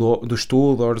dos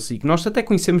Tudors, e que nós até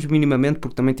conhecemos minimamente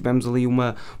porque também tivemos ali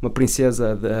uma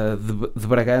princesa de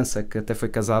Bragança que até foi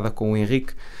casada com o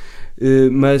Henrique,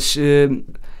 mas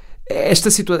esta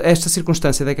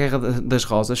circunstância da Guerra das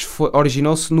Rosas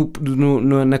originou-se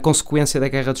na consequência da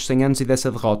Guerra dos 100 Anos e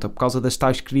dessa derrota, por causa das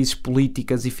tais crises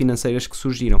políticas e financeiras que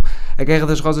surgiram. A Guerra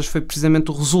das Rosas foi precisamente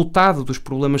o resultado dos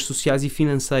problemas sociais e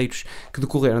financeiros que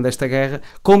decorreram desta guerra,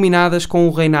 combinadas com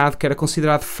o reinado que era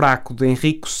considerado fraco de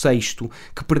Henrique VI,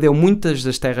 que perdeu muitas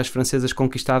das terras francesas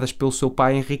conquistadas pelo seu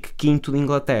pai Henrique V de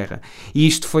Inglaterra. E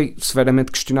isto foi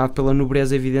severamente questionado pela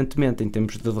nobreza, evidentemente. Em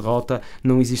tempos de derrota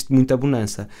não existe muita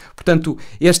bonança. Portanto,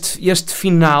 este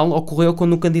final ocorreu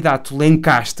quando o candidato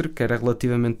Lencastre, que era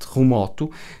relativamente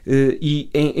remoto, e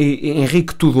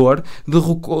Henrique Tudor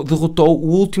derrotou o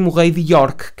último rei de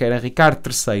York, que era Ricardo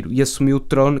III, e assumiu o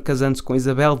trono casando-se com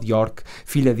Isabel de York,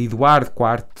 filha de Eduardo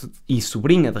IV e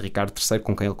sobrinha de Ricardo III,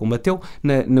 com quem ele combateu,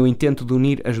 no intento de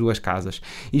unir as duas casas.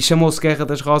 E chamou-se Guerra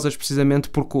das Rosas precisamente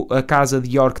porque a casa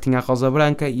de York tinha a rosa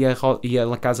branca e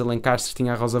a casa Lencastre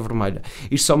tinha a rosa vermelha.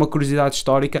 Isto só é uma curiosidade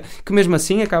histórica que, mesmo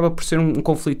assim, acaba por ser um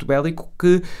conflito bélico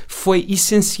que foi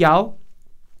essencial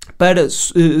para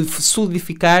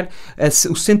solidificar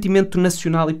o sentimento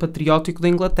nacional e patriótico da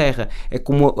Inglaterra. É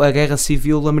como a Guerra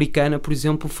Civil Americana, por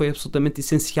exemplo, foi absolutamente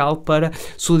essencial para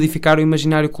solidificar o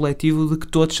imaginário coletivo de que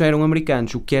todos eram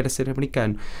americanos, o que era ser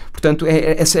americano. Portanto,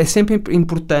 é sempre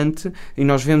importante, e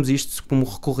nós vemos isto como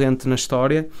recorrente na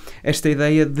história, esta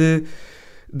ideia de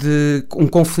um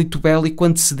conflito bélico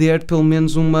anteceder pelo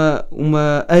menos uma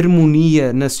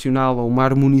harmonia nacional ou uma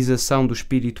harmonização do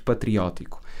espírito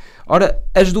patriótico. Ora,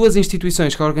 as duas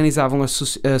instituições que organizavam a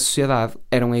sociedade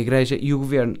eram a Igreja e o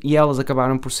Governo, e elas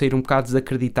acabaram por sair um bocado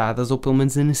desacreditadas, ou pelo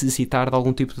menos a necessitar de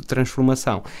algum tipo de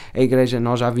transformação. A Igreja,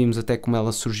 nós já vimos até como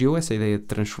ela surgiu, essa ideia de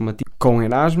transformativa, com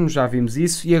Erasmo, já vimos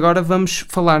isso, e agora vamos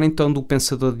falar então do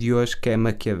pensador de hoje, que é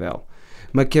Maquiavel.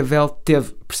 Maquiavel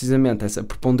teve precisamente essa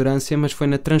preponderância, mas foi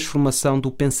na transformação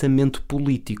do pensamento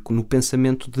político, no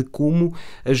pensamento de como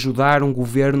ajudar um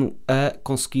governo a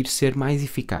conseguir ser mais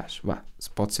eficaz.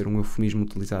 Pode ser um eufemismo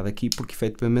utilizado aqui, porque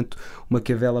efetivamente o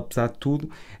Maquiavel, apesar de tudo,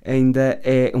 ainda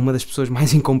é uma das pessoas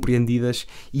mais incompreendidas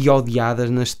e odiadas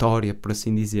na história, por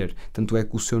assim dizer. Tanto é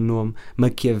que o seu nome,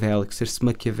 maquiavélico, ser-se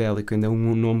maquiavélico, ainda é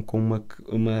um nome com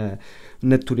uma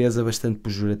natureza bastante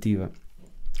pejorativa.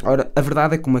 Ora, a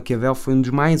verdade é que o Maquiavel foi um dos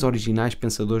mais originais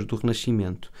pensadores do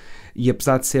Renascimento e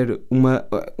apesar de ser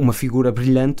uma figura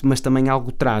brilhante, mas também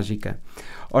algo trágica.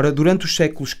 Ora, durante os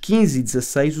séculos XV e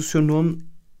XVI o seu nome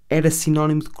era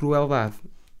sinónimo de crueldade.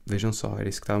 Vejam só, era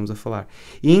isso que estávamos a falar.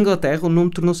 E em Inglaterra o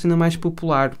nome tornou-se ainda mais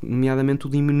popular, nomeadamente o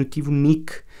diminutivo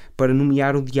Nick, para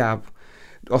nomear o diabo.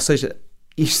 Ou seja,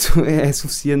 isto é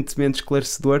suficientemente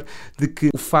esclarecedor de que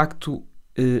o facto,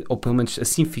 ou pelo menos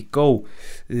assim ficou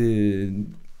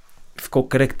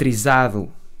caracterizado,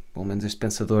 pelo menos este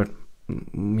pensador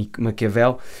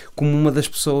Maquiavel, como uma das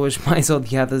pessoas mais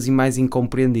odiadas e mais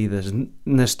incompreendidas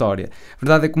na história. A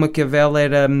verdade é que o Maquiavel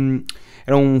era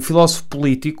um filósofo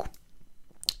político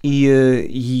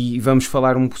e vamos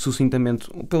falar sucintamente,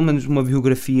 pelo menos uma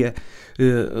biografia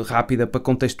rápida para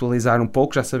contextualizar um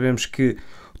pouco. Já sabemos que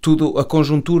a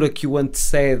conjuntura que o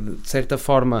antecede, de certa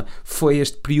forma, foi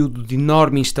este período de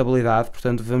enorme instabilidade,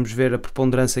 portanto vamos ver a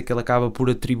preponderância que ele acaba por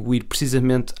atribuir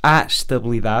precisamente à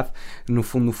estabilidade. No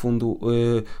fundo,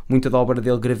 muita da obra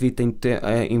dele gravita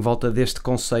em volta deste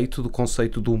conceito, do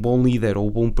conceito do bom líder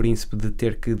ou bom príncipe, de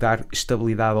ter que dar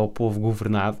estabilidade ao povo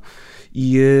governado.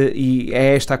 E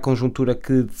é esta a conjuntura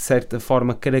que, de certa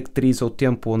forma, caracteriza o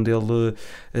tempo onde ele,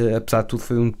 apesar de tudo,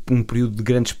 foi um período de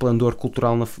grande esplendor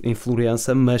cultural em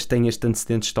Florença, mas tem este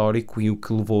antecedente histórico e o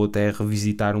que levou até a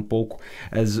revisitar um pouco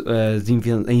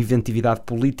a inventividade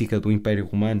política do Império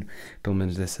Romano, pelo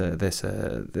menos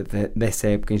dessa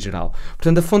época em geral.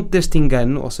 Portanto, a fonte deste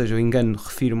engano, ou seja, o engano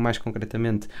refiro mais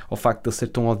concretamente ao facto de ele ser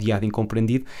tão odiado e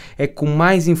incompreendido, é que o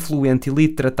mais influente e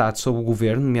lido tratado sobre o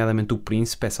governo, nomeadamente o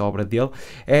Príncipe, essa obra dele,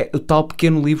 é o tal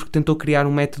pequeno livro que tentou criar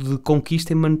um método de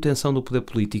conquista e manutenção do poder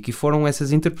político, e foram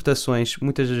essas interpretações,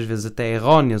 muitas das vezes até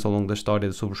erróneas ao longo da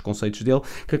história sobre os conceitos dele,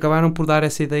 que acabaram por dar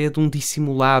essa ideia de um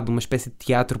dissimulado, uma espécie de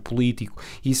teatro político.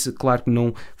 Isso, claro que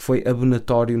não foi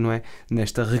abonatório, não é,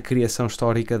 nesta recriação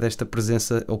histórica desta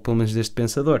presença, ou pelo menos deste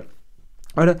pensador.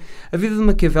 Ora, a vida de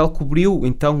Maquiavel cobriu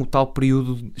então o tal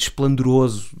período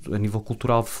esplendoroso a nível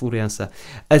cultural de Florença,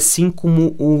 assim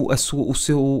como o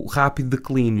seu rápido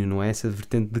declínio, não é? Essa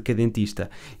vertente decadentista.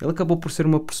 Ele acabou por ser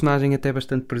uma personagem até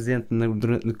bastante presente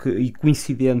e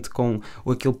coincidente com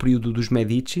aquele período dos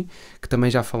Medici, que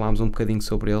também já falámos um bocadinho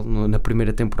sobre ele na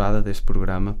primeira temporada deste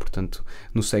programa. Portanto,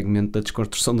 no segmento da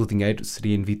desconstrução do dinheiro,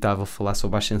 seria inevitável falar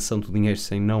sobre a ascensão do dinheiro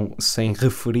sem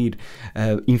referir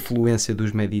a influência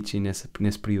dos Medici nesse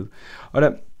período.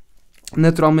 Ora,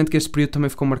 naturalmente que este período também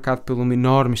ficou marcado pela uma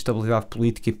enorme instabilidade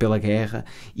política e pela guerra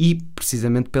e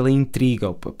precisamente pela intriga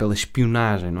ou pela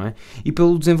espionagem, não é? E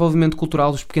pelo desenvolvimento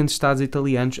cultural dos pequenos estados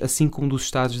italianos, assim como dos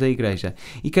estados da Igreja,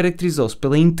 e caracterizou-se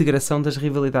pela integração das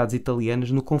rivalidades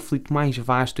italianas no conflito mais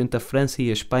vasto entre a França e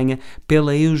a Espanha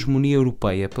pela hegemonia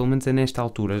europeia, pelo menos é nesta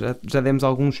altura. Já demos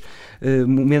alguns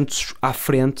momentos à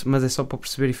frente, mas é só para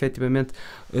perceber efetivamente,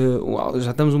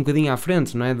 já estamos um bocadinho à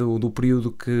frente, não é? Do período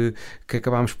que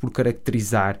acabámos por caracterizar,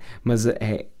 mas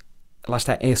lá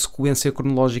está, é a sequência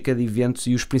cronológica de eventos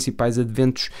e os principais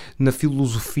adventos na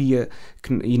filosofia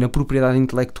e na propriedade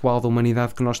intelectual da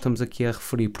humanidade que nós estamos aqui a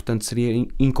referir. Portanto, seria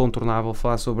incontornável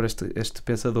falar sobre este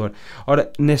pensador.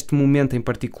 Ora, neste momento em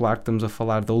particular, que estamos a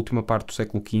falar da última parte do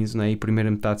século XV, né, e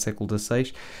primeira metade do século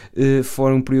XVI,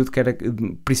 foi um período que era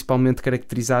principalmente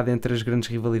caracterizado entre as grandes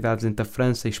rivalidades entre a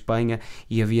França e a Espanha,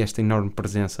 e havia esta enorme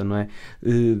presença, não é?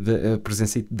 A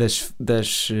presença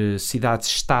das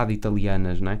cidades-estado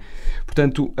italianas, não é?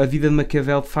 Portanto, a vida de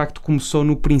Maquiavel de facto começou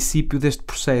no princípio deste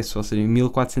processo, ou seja, em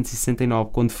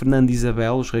 1469, quando Fernando e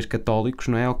Isabel, os reis católicos,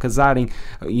 não é, ao casarem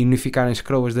e unificarem as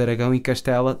coroas de Aragão e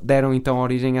Castela, deram então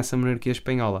origem a essa monarquia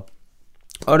espanhola.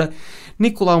 Ora,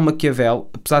 Nicolau Maquiavel,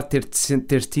 apesar de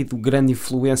ter tido grande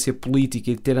influência política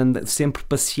e de ter sempre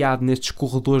passeado nestes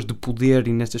corredores de poder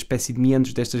e nesta espécie de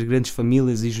meandros destas grandes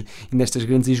famílias e nestas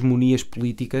grandes hegemonias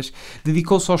políticas,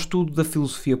 dedicou-se ao estudo da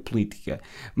filosofia política,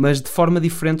 mas de forma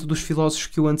diferente dos filósofos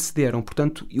que o antecederam.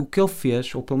 Portanto, o que ele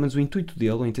fez, ou pelo menos o intuito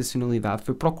dele, a intencionalidade,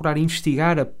 foi procurar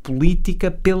investigar a política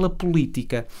pela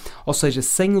política, ou seja,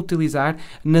 sem utilizar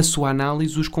na sua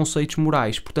análise os conceitos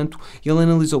morais. Portanto, ele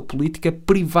analisou política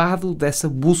privado dessa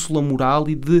bússola moral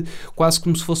e de quase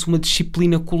como se fosse uma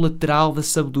disciplina colateral da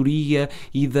sabedoria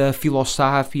e da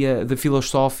filosofia,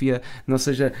 ou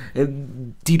seja,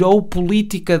 tirou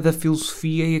política da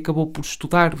filosofia e acabou por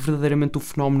estudar verdadeiramente o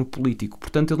fenómeno político.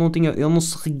 Portanto, ele não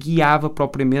se guiava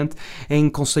propriamente em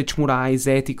conceitos morais,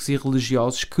 éticos e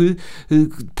religiosos que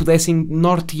pudessem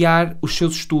nortear os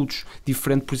seus estudos,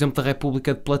 diferente, por exemplo, da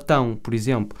República de Platão, por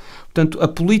exemplo. Portanto, a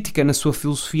política, na sua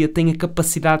filosofia, tem a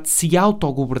capacidade de se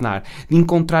autogovernar, de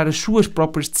encontrar as suas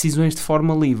próprias decisões de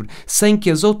forma livre, sem que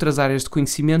as outras áreas de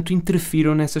conhecimento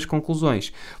interfiram nessas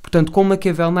conclusões. Portanto, com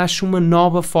Maquiavel nasce uma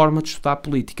nova forma de estudar a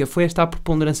política. Foi esta a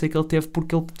preponderância que ele teve,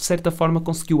 porque ele, de certa forma,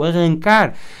 conseguiu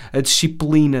arrancar a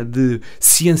disciplina de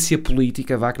ciência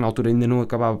política, que na altura ainda não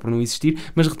acabava por não existir,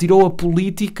 mas retirou a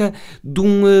política de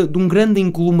um grande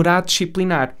englomerado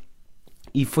disciplinar.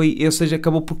 Ou seja,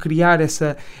 acabou por criar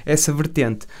essa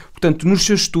vertente. Portanto, nos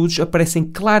seus estudos aparecem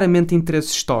claramente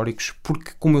interesses históricos,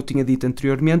 porque, como eu tinha dito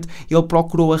anteriormente, ele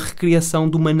procurou a recriação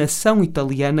de uma nação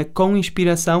italiana com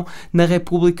inspiração na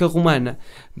República Romana.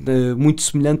 Muito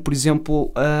semelhante, por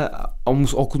exemplo,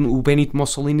 ao que o Benito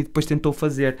Mussolini depois tentou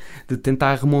fazer, de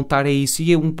tentar remontar a isso.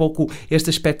 E é um pouco este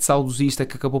aspecto saudosista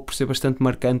que acabou por ser bastante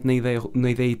marcante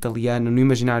na ideia italiana, no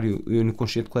imaginário, no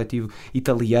consciente coletivo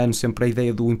italiano, sempre a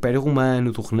ideia do Império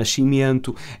Romano, do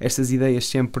Renascimento, estas ideias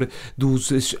sempre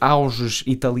dos auges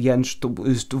italianos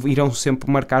irão sempre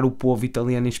marcar o povo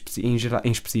italiano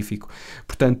em específico.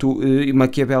 Portanto,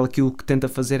 Maquiavel aquilo que tenta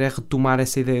fazer é retomar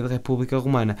essa ideia de República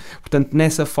Romana. Portanto,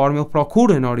 nessa forma ele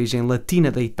procura na origem latina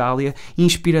da Itália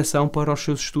inspiração para os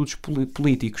seus estudos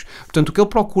políticos. Portanto, o que ele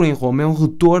procura em Roma é um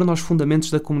retorno aos fundamentos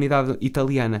da comunidade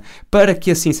italiana. Para que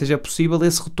assim seja possível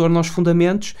esse retorno aos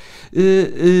fundamentos,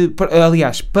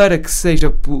 para que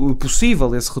seja possível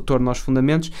esse retorno aos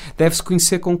fundamentos, deve-se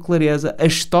conhecer com clareza a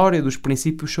história dos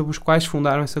princípios sobre os quais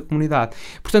fundaram essa comunidade.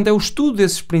 Portanto, é o estudo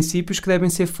desses princípios que devem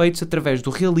ser feitos através do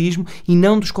realismo e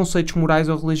não dos conceitos morais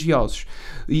ou religiosos.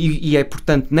 E é,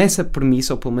 portanto, nessa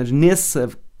premissa, ou pelo menos nessa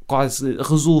quase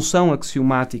resolução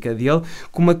axiomática dele,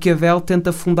 que Maquiavel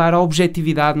tenta fundar a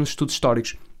objetividade nos estudos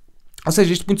históricos. Ou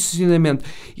seja, isto muito sucintamente,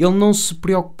 ele não se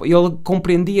preocupa, ele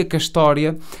compreendia que a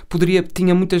história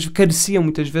carecia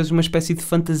muitas vezes uma espécie de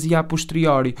fantasia a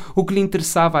posteriori. O que lhe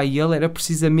interessava a ele era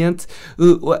precisamente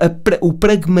o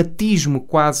pragmatismo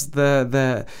quase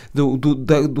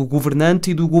do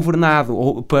governante e do governado,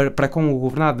 ou para com o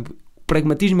governado.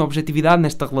 Pragmatismo e objetividade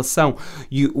nesta relação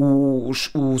e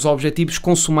os objetivos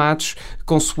consumados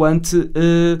consoante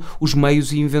os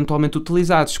meios eventualmente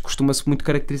utilizados. Costuma-se muito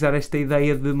caracterizar esta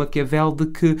ideia de Maquiavel de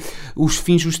que os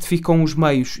fins justificam os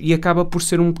meios, e acaba por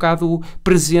ser um bocado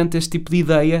presente este tipo de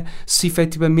ideia se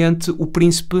efetivamente o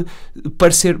príncipe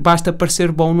basta parecer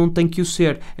bom, não tem que o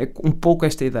ser. É um pouco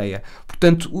esta ideia.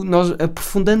 Portanto, nós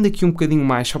aprofundando aqui um bocadinho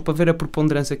mais, só para ver a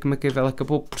preponderância que Maquiavel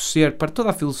acabou por ser para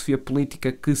toda a filosofia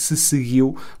política que se seguiu,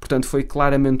 portanto foi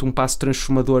claramente um passo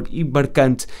transformador e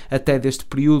marcante até deste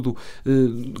período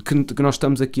que nós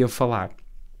estamos aqui a falar.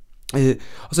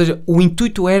 Ou seja, o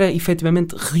intuito era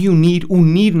efetivamente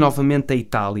unir novamente a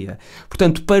Itália.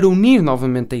 Portanto, para unir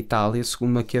novamente a Itália,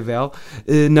 segundo Maquiavel,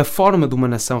 na forma de uma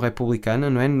nação republicana,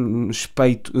 não é? No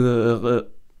respeito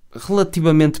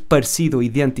relativamente parecido ou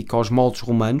idêntico aos moldes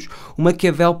romanos, o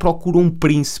Maquiavel procura um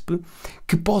príncipe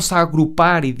que possa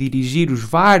agrupar e dirigir os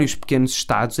vários pequenos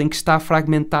estados em que está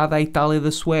fragmentada a Itália da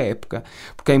sua época.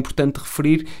 Porque é importante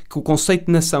referir que o conceito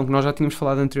de nação, que nós já tínhamos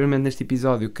falado anteriormente neste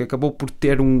episódio, que acabou por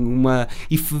ter uma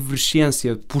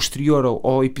efervescência posterior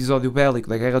ao episódio bélico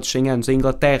da Guerra dos 100 Anos em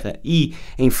Inglaterra e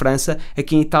em França,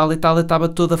 aqui em Itália, a Itália estava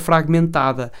toda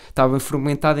fragmentada. Estava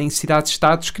fragmentada em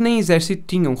cidades-estados que nem exército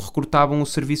tinham, recrutavam o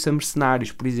serviço a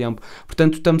mercenários, por exemplo.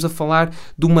 Portanto, estamos a falar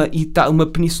de uma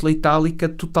península itálica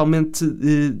totalmente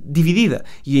dividida.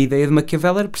 E a ideia de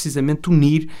Maquiavel era precisamente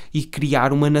unir e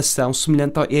criar uma nação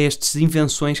semelhante a estas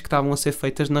invenções que estavam a ser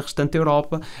feitas na restante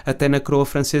Europa, até na coroa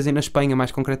francesa e na Espanha,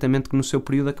 mais concretamente, que no seu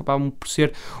período acabavam por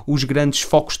ser os grandes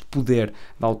focos de poder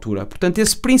da altura. Portanto,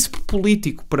 esse príncipe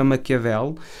político para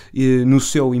Maquiavel, no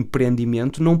seu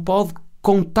empreendimento, não pode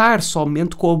contar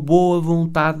somente com a boa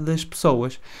vontade das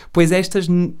pessoas, pois estas,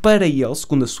 para ele,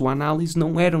 segundo a sua análise,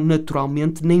 não eram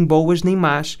naturalmente nem boas nem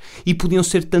más, e podiam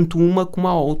ser tanto uma como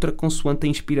a outra, consoante a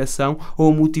inspiração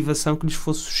ou a motivação que lhes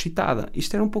fosse suscitada.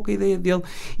 Isto era um pouco a ideia dele,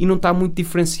 e não está muito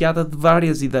diferenciada de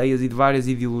várias ideias e de várias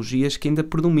ideologias que ainda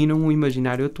predominam no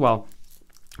imaginário atual.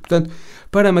 Portanto,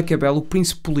 para Maquiavel, o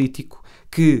príncipe político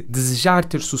que desejar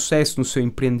ter sucesso no seu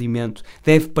empreendimento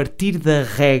deve partir da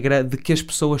regra de que as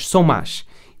pessoas são más.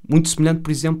 Muito semelhante,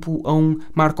 por exemplo, a um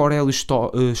Marco Aurélio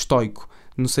estoico,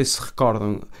 não sei se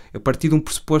recordam, a partir de um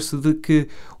pressuposto de que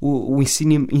o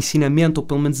ensinamento, ou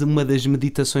pelo menos uma das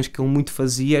meditações que ele muito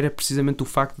fazia, era precisamente o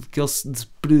facto de que ele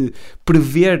de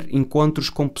prever encontros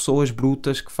com pessoas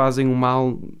brutas que fazem o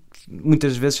mal,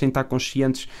 muitas vezes sem estar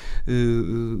conscientes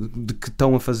de que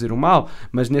estão a fazer o mal,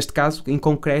 mas neste caso, em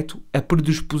concreto, a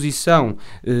predisposição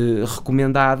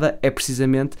recomendada é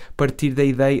precisamente partir da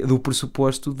ideia, do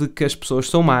pressuposto de que as pessoas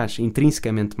são más,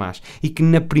 intrinsecamente más, e que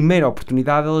na primeira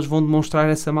oportunidade elas vão demonstrar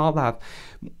essa maldade.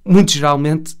 Muito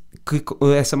geralmente, que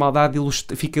essa maldade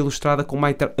fica ilustrada com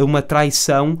uma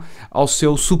traição ao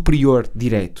seu superior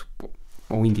direto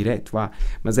ou indireto,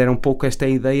 mas era um pouco esta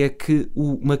ideia que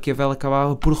o Maquiavel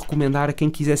acabava por recomendar a quem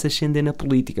quisesse ascender na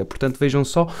política. Portanto, vejam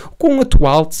só, com o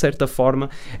atual, de certa forma,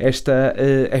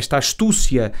 esta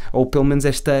astúcia, ou pelo menos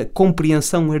esta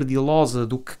compreensão ardilosa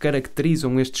do que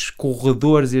caracterizam estes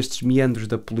corredores, estes meandros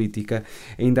da política,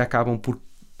 ainda acabam por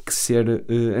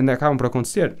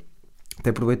acontecer. Até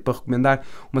aproveito para recomendar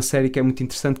uma série que é muito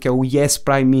interessante, que é o Yes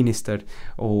Prime Minister,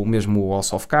 ou mesmo o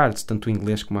House of Cards, tanto o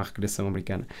inglês como a recriação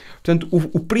americana. Portanto,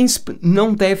 o príncipe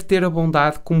não deve ter a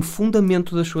bondade como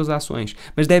fundamento das suas ações,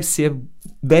 mas deve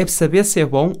saber se é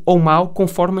bom ou mau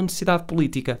conforme a necessidade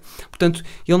política. Portanto,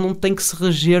 ele não tem que se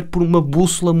reger por uma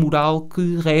bússola moral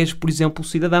que rege, por exemplo, o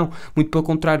cidadão. Muito pelo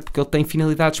contrário, porque ele tem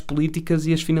finalidades políticas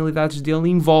e as finalidades dele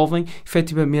envolvem,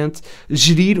 efetivamente,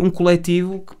 gerir um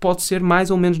coletivo que pode ser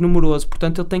mais ou menos numeroso.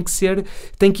 Portanto, ele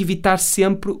tem que evitar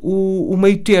sempre o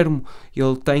meio termo.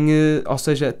 Ele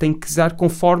tem que usar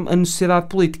conforme a necessidade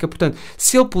política. Portanto,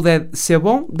 se ele puder ser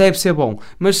bom, deve ser bom.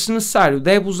 Mas, se necessário,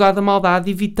 deve usar da maldade,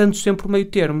 evitando sempre o meio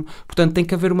termo. Portanto, tem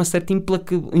que haver uma certa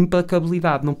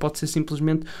implacabilidade. Não pode ser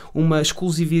simplesmente uma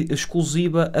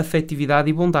exclusiva afetividade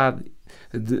e bondade.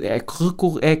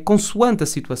 É consoante a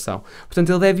situação. Portanto,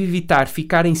 ele deve evitar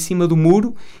ficar em cima do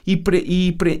muro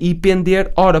e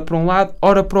pender ora para um lado,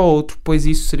 ora para o outro, pois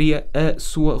isso seria a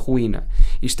sua ruína.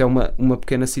 Isto é uma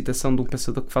pequena citação de um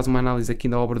pensador que faz uma análise aqui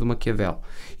na obra do Maquiavel,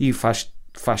 e faz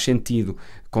sentido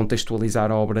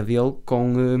contextualizar a obra dele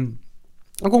com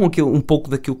um pouco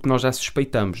daquilo que nós já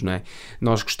suspeitamos, não é?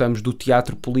 Nós gostamos do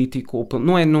teatro político,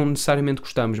 não necessariamente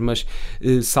gostamos, mas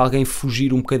se alguém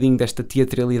fugir um bocadinho desta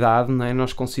teatralidade, não é?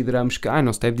 Nós consideramos que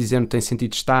não se deve dizer, não tem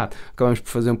sentido de Estado. Acabamos por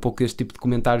fazer um pouco este tipo de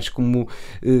comentários, como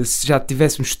se já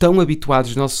estivéssemos tão habituados,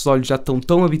 os nossos olhos já estão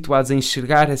tão habituados a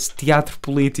enxergar esse teatro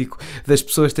político das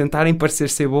pessoas tentarem parecer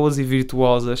ser boas e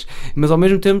virtuosas, mas ao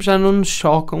mesmo tempo já não nos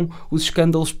chocam os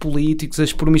escândalos políticos,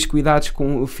 as promiscuidades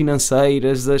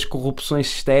financeiras, as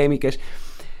corrupções sistémicas.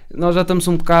 Nós já estamos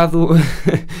um bocado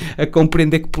a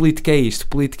compreender que política é isto.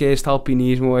 Política é este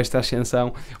alpinismo, ou esta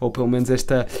ascensão, ou pelo menos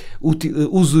esta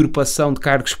usurpação de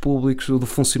cargos públicos, ou do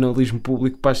funcionalismo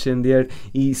público para ascender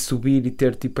e subir e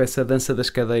ter tipo essa dança das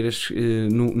cadeiras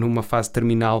numa fase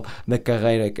terminal da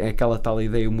carreira, aquela tal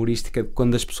ideia humorística de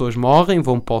quando as pessoas morrem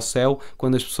vão para o céu,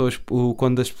 quando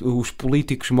os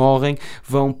políticos morrem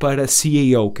vão para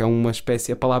CEO, que é uma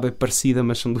espécie, a palavra é parecida,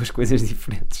 mas são duas coisas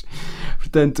diferentes.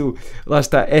 Portanto, lá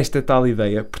está, esta tal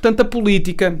ideia. Portanto, a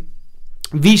política,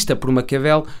 vista por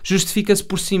Maquiavel, justifica-se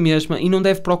por si mesma e não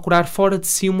deve procurar fora de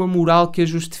si uma moral que a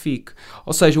justifique.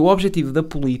 Ou seja, o objetivo da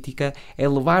política é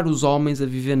levar os homens a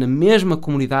viver na mesma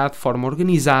comunidade de forma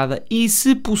organizada e,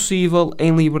 se possível,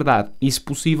 em liberdade. E, se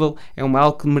possível, é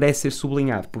algo que merece ser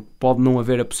sublinhado, porque pode não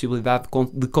haver a possibilidade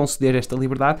de conceder esta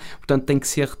liberdade, portanto tem que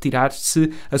ser retirar se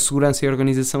a segurança e a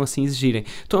organização assim exigirem.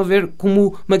 Estão a ver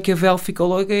como Maquiavel fica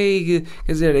logo, quer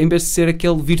dizer, em vez de ser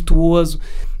aquele virtuoso,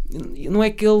 não é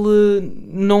que ele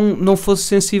não fosse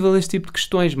sensível a este tipo de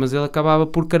questões, mas ele acabava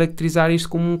por caracterizar isto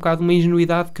como um bocado uma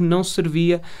ingenuidade que não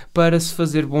servia para se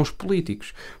fazer bons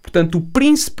políticos. Portanto, o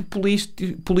príncipe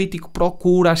político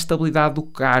procura a estabilidade do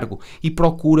cargo e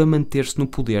procura manter-se no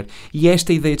poder. E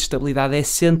esta ideia de estabilidade é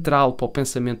central para o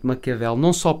pensamento de Maquiavel,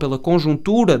 não só pela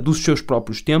conjuntura dos seus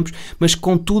próprios tempos, mas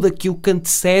com tudo aquilo que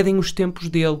antecedem os tempos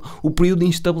dele. O período de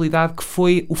instabilidade que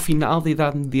foi o final da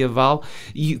Idade Medieval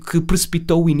e que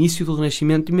precipitou o início do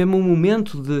Renascimento e mesmo o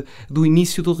momento do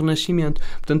início do Renascimento.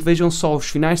 Portanto, vejam só os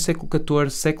finais do século XIV,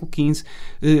 século XV,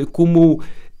 como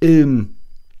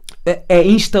a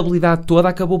instabilidade toda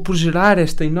acabou por gerar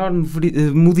esta enorme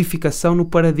modificação no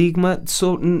paradigma,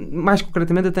 mais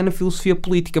concretamente até na filosofia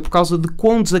política, por causa de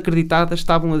quão desacreditadas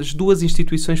estavam as duas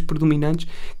instituições predominantes,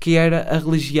 que era a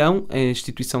religião, a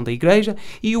instituição da Igreja,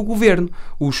 e o governo,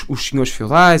 os senhores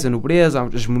feudais, a nobreza,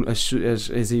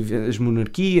 as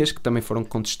monarquias, que também foram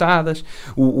contestadas,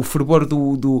 o fervor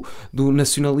do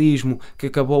nacionalismo, que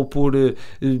acabou por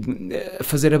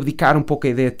fazer abdicar um pouco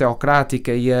a ideia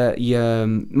teocrática e a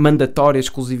mandatória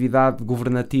exclusividade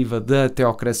governativa da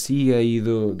teocracia e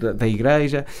da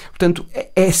Igreja. Portanto,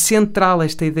 é central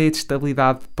esta ideia de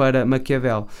estabilidade para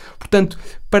Maquiavel. Portanto,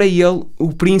 para ele,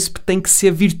 o príncipe tem que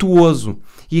ser virtuoso.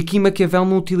 E aqui Maquiavel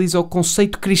não utiliza o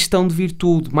conceito cristão de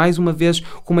virtude, mais uma vez,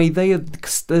 com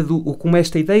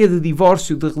esta ideia de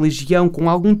divórcio de religião, com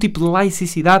algum tipo de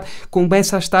laicidade,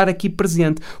 começa a estar aqui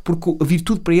presente, porque a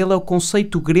virtude para ele é o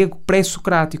conceito grego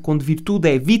pré-socrático, onde virtude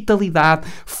é vitalidade,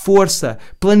 força,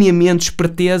 planeamento,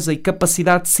 esperteza e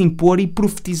capacidade de se impor e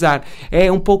profetizar.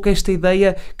 É um pouco esta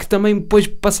ideia que também, depois,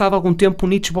 passado algum tempo,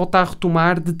 Nietzsche volta a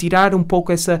retomar, de tirar um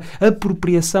pouco essa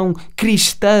apropriação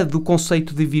cristã do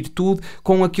conceito de virtude,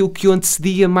 com aquilo que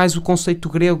antecedia mais o conceito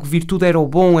grego. Virtude era o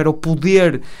bom, era o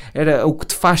poder, era o que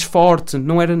te faz forte,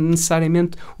 não era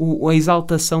necessariamente a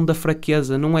exaltação da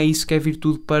fraqueza. Não é isso que é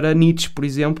virtude para Nietzsche, por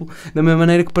exemplo, da mesma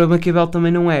maneira que para Maquiavel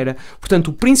também não era. Portanto,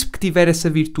 o príncipe que tiver essa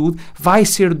virtude vai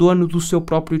ser dono do seu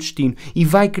próprio destino e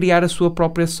vai criar a sua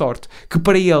própria sorte, que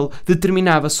para ele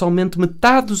determinava somente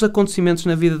metade dos acontecimentos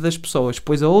na vida das pessoas,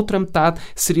 pois a outra metade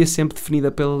seria sempre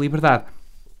definida pela liberdade.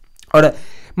 Ora,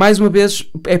 mais uma vez,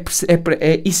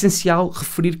 é essencial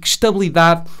referir que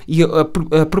estabilidade e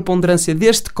a preponderância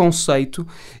deste conceito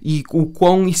e o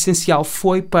quão essencial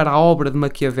foi para a obra de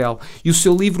Maquiavel. E o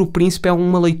seu livro, O Príncipe, é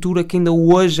uma leitura que ainda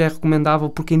hoje é recomendável,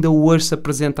 porque ainda hoje se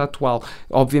apresenta atual.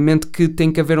 Obviamente que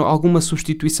tem que haver alguma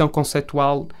substituição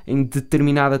conceitual em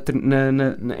determinados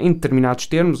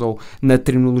termos, ou na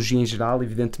terminologia em geral,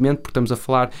 evidentemente, porque estamos a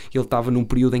falar, ele estava num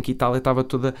período em que a Itália estava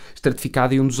toda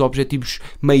estratificada e um dos objetivos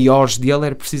maiores dele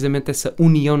era precisamente essa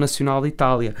união nacional da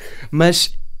Itália.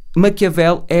 Mas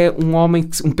Maquiavel é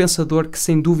um pensador que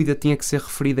sem dúvida tinha que ser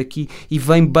referido aqui e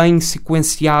vem bem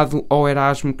sequenciado ao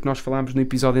Erasmo que nós falámos no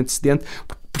episódio antecedente,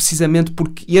 precisamente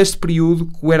porque este período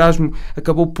que o Erasmo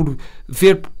acabou por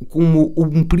ver como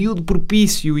um período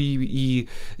propício e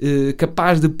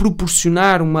capaz de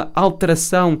proporcionar uma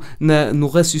alteração no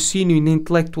raciocínio e na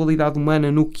intelectualidade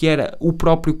humana no que era o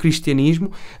próprio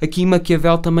cristianismo, aqui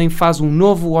Maquiavel também faz um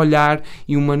novo olhar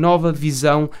e uma nova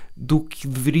visão do que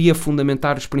deveria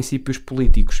fundamentar os princípios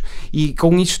políticos. E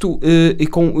com isto,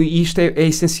 isto é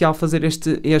essencial fazer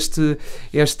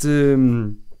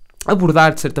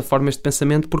abordar, de certa forma, este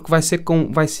pensamento, porque vai ser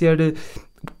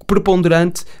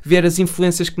preponderante ver as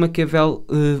influências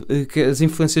as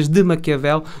influências de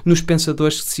Maquiavel nos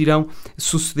pensadores que se irão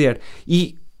suceder.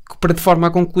 E para de forma a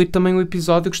concluir também o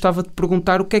episódio, gostava de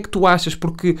perguntar o que é que tu achas,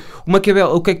 porque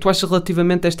o que é que tu achas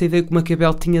relativamente a esta ideia que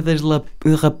Maquiavel tinha das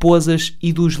raposas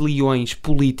e dos leões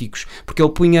políticos, porque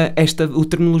ele punha a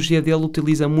terminologia dele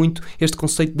utiliza muito este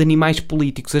conceito de animais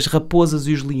políticos, as raposas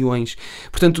e os leões.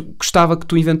 Portanto, gostava que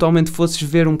tu eventualmente fosses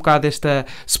ver um bocado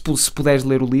se puderes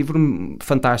ler o livro,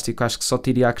 fantástico, acho que só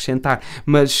te iria acrescentar,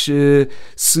 mas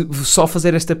só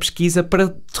fazer esta pesquisa para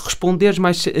te responderes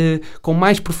com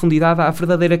mais profundidade à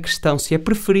verdadeira questão, se é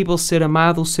preferível ser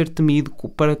amado ou ser temido,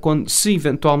 para se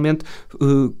eventualmente,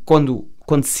 quando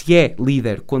se é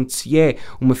líder, quando se é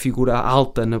uma figura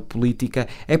alta na política,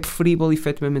 é preferível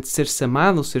efetivamente ser-se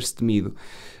amado ou ser-se temido.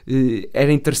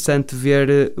 Era interessante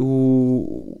ver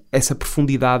essa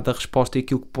profundidade da resposta e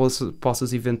aquilo que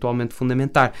possas eventualmente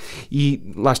fundamentar. E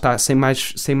lá está, sem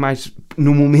mais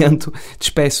no momento,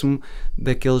 despeço-me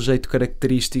daquele jeito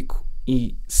característico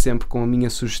e sempre com a minha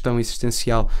sugestão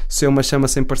existencial: ser uma chama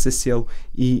sem parecer selo,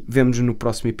 e vemo-nos no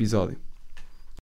próximo episódio.